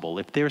possible.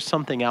 If there's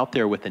something out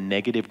there with a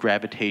negative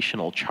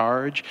gravitational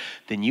charge,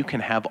 then you can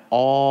have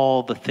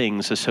all the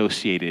things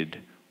associated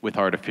with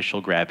artificial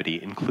gravity,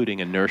 including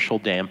inertial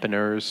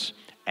dampeners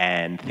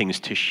and things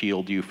to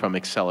shield you from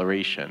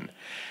acceleration.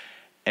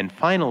 And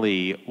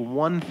finally,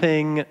 one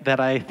thing that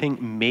I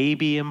think may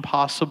be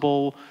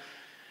impossible,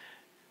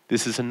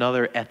 this is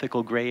another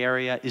ethical gray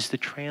area, is the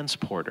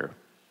transporter.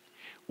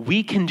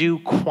 We can do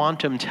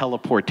quantum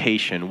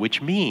teleportation,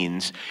 which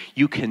means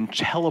you can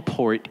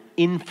teleport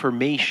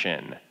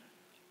information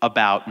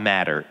about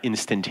matter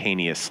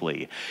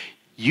instantaneously.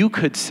 You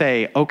could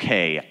say,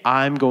 okay,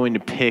 I'm going to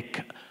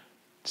pick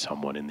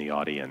someone in the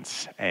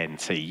audience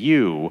and say,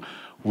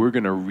 we're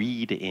going to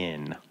read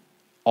in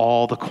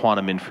all the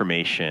quantum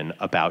information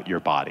about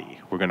your body.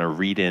 We're going to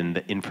read in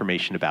the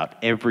information about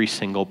every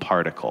single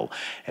particle,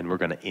 and we're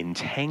going to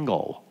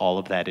entangle all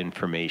of that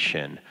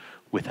information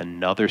with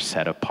another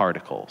set of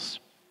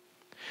particles.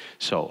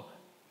 So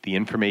the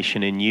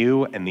information in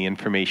you and the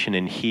information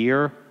in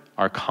here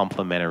are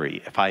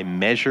complementary. If I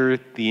measure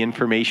the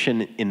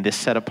information in this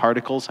set of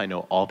particles, I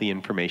know all the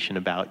information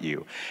about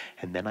you.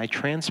 And then I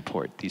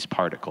transport these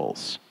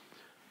particles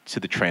to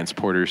the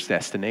transporter's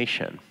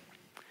destination.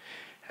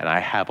 And I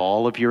have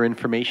all of your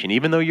information.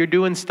 Even though you're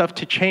doing stuff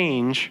to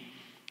change,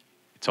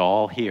 it's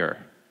all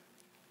here.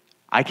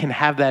 I can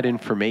have that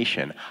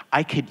information.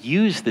 I could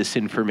use this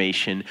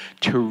information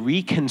to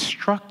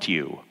reconstruct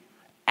you,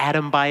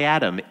 atom by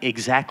atom,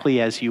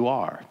 exactly as you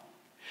are.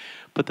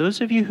 But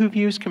those of you who've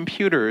used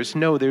computers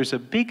know there's a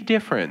big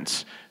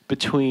difference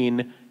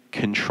between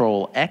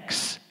Control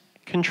X,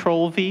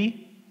 Control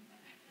V,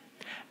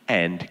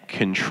 and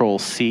Control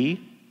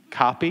C,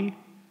 copy,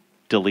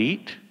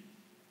 delete,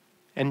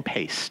 and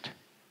paste.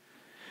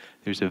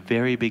 There's a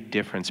very big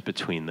difference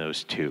between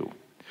those two.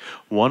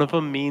 One of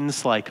them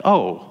means like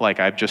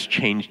I've just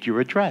changed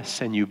your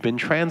address and you've been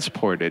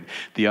transported.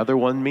 The other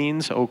one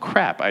means, oh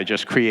crap, I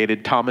just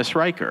created Thomas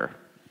Riker.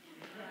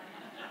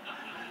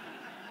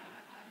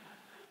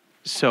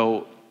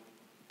 So,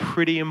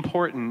 pretty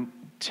important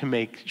to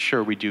make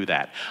sure we do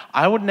that.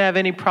 I wouldn't have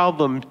any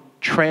problem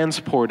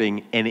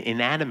transporting an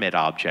inanimate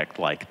object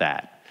like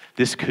that.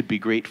 This could be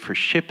great for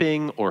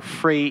shipping or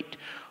freight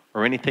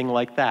or anything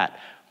like that.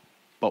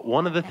 But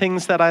one of the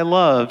things that I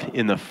love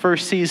in the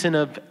first season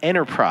of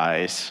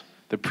Enterprise,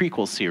 the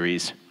prequel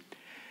series,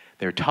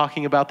 they're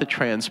talking about the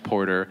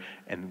transporter,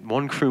 and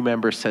one crew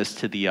member says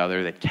to the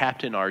other that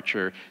Captain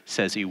Archer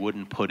says he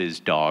wouldn't put his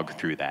dog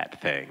through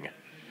that thing.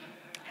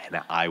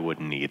 And I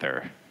wouldn't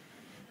either.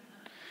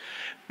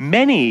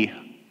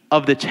 Many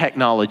of the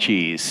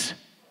technologies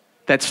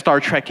that Star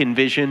Trek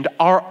envisioned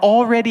are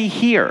already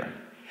here,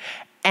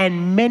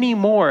 and many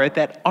more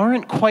that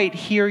aren't quite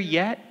here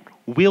yet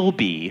will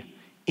be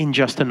in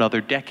just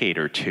another decade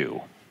or two.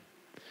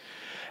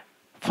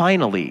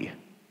 Finally,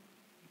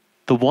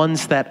 the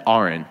ones that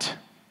aren't,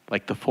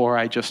 like the 4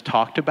 I just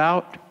talked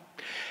about,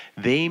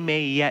 they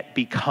may yet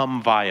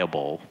become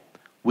viable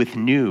with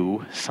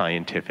new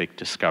scientific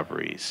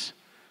discoveries.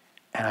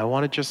 And I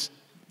want to just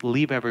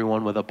leave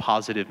everyone with a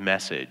positive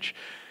message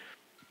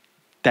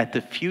that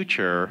the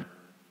future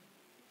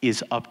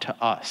is up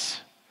to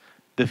us.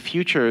 The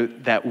future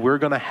that we're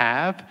going to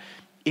have,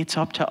 it's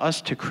up to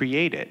us to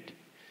create it.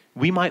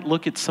 We might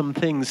look at some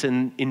things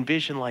and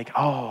envision like,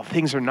 oh,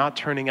 things are not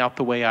turning out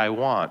the way I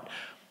want,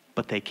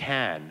 but they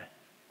can,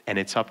 and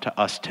it's up to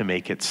us to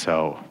make it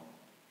so.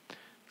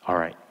 All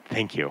right,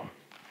 thank you.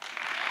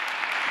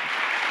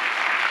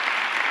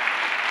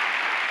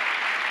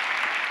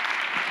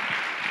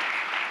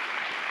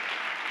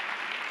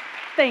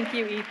 Thank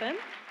you, Ethan.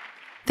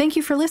 Thank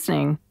you for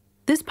listening.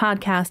 This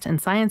podcast and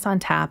Science on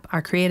Tap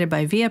are created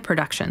by VIA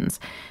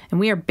Productions, and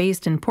we are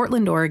based in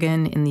Portland,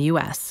 Oregon, in the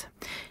U.S.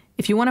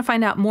 If you want to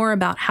find out more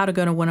about how to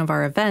go to one of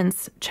our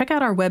events, check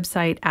out our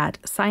website at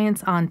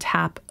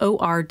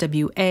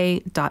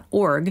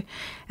scienceontaporwa.org,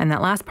 and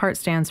that last part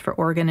stands for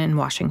Oregon and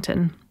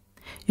Washington.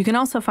 You can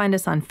also find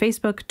us on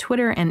Facebook,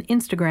 Twitter, and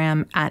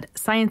Instagram at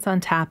Science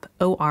on Tap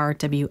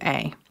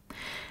ORWA.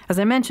 As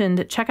I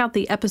mentioned, check out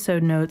the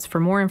episode notes for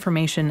more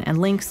information and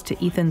links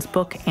to Ethan's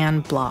book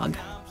and blog.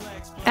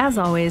 As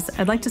always,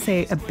 I'd like to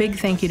say a big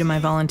thank you to my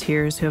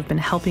volunteers who have been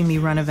helping me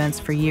run events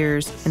for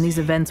years, and these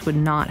events would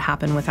not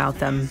happen without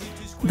them.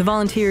 The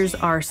volunteers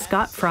are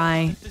Scott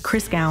Fry,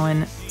 Chris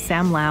Gowan,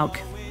 Sam Lauk,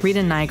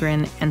 Rita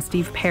Nygren, and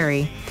Steve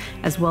Perry,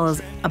 as well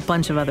as a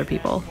bunch of other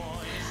people.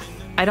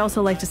 I'd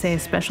also like to say a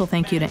special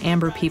thank you to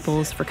Amber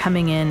Peoples for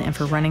coming in and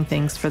for running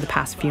things for the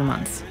past few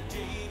months.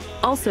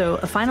 Also,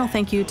 a final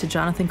thank you to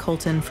Jonathan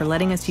Coulton for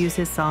letting us use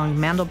his song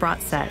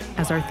Mandelbrot Set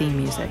as our theme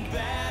music.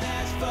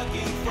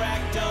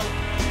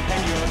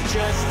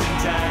 Just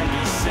in time,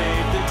 you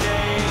saved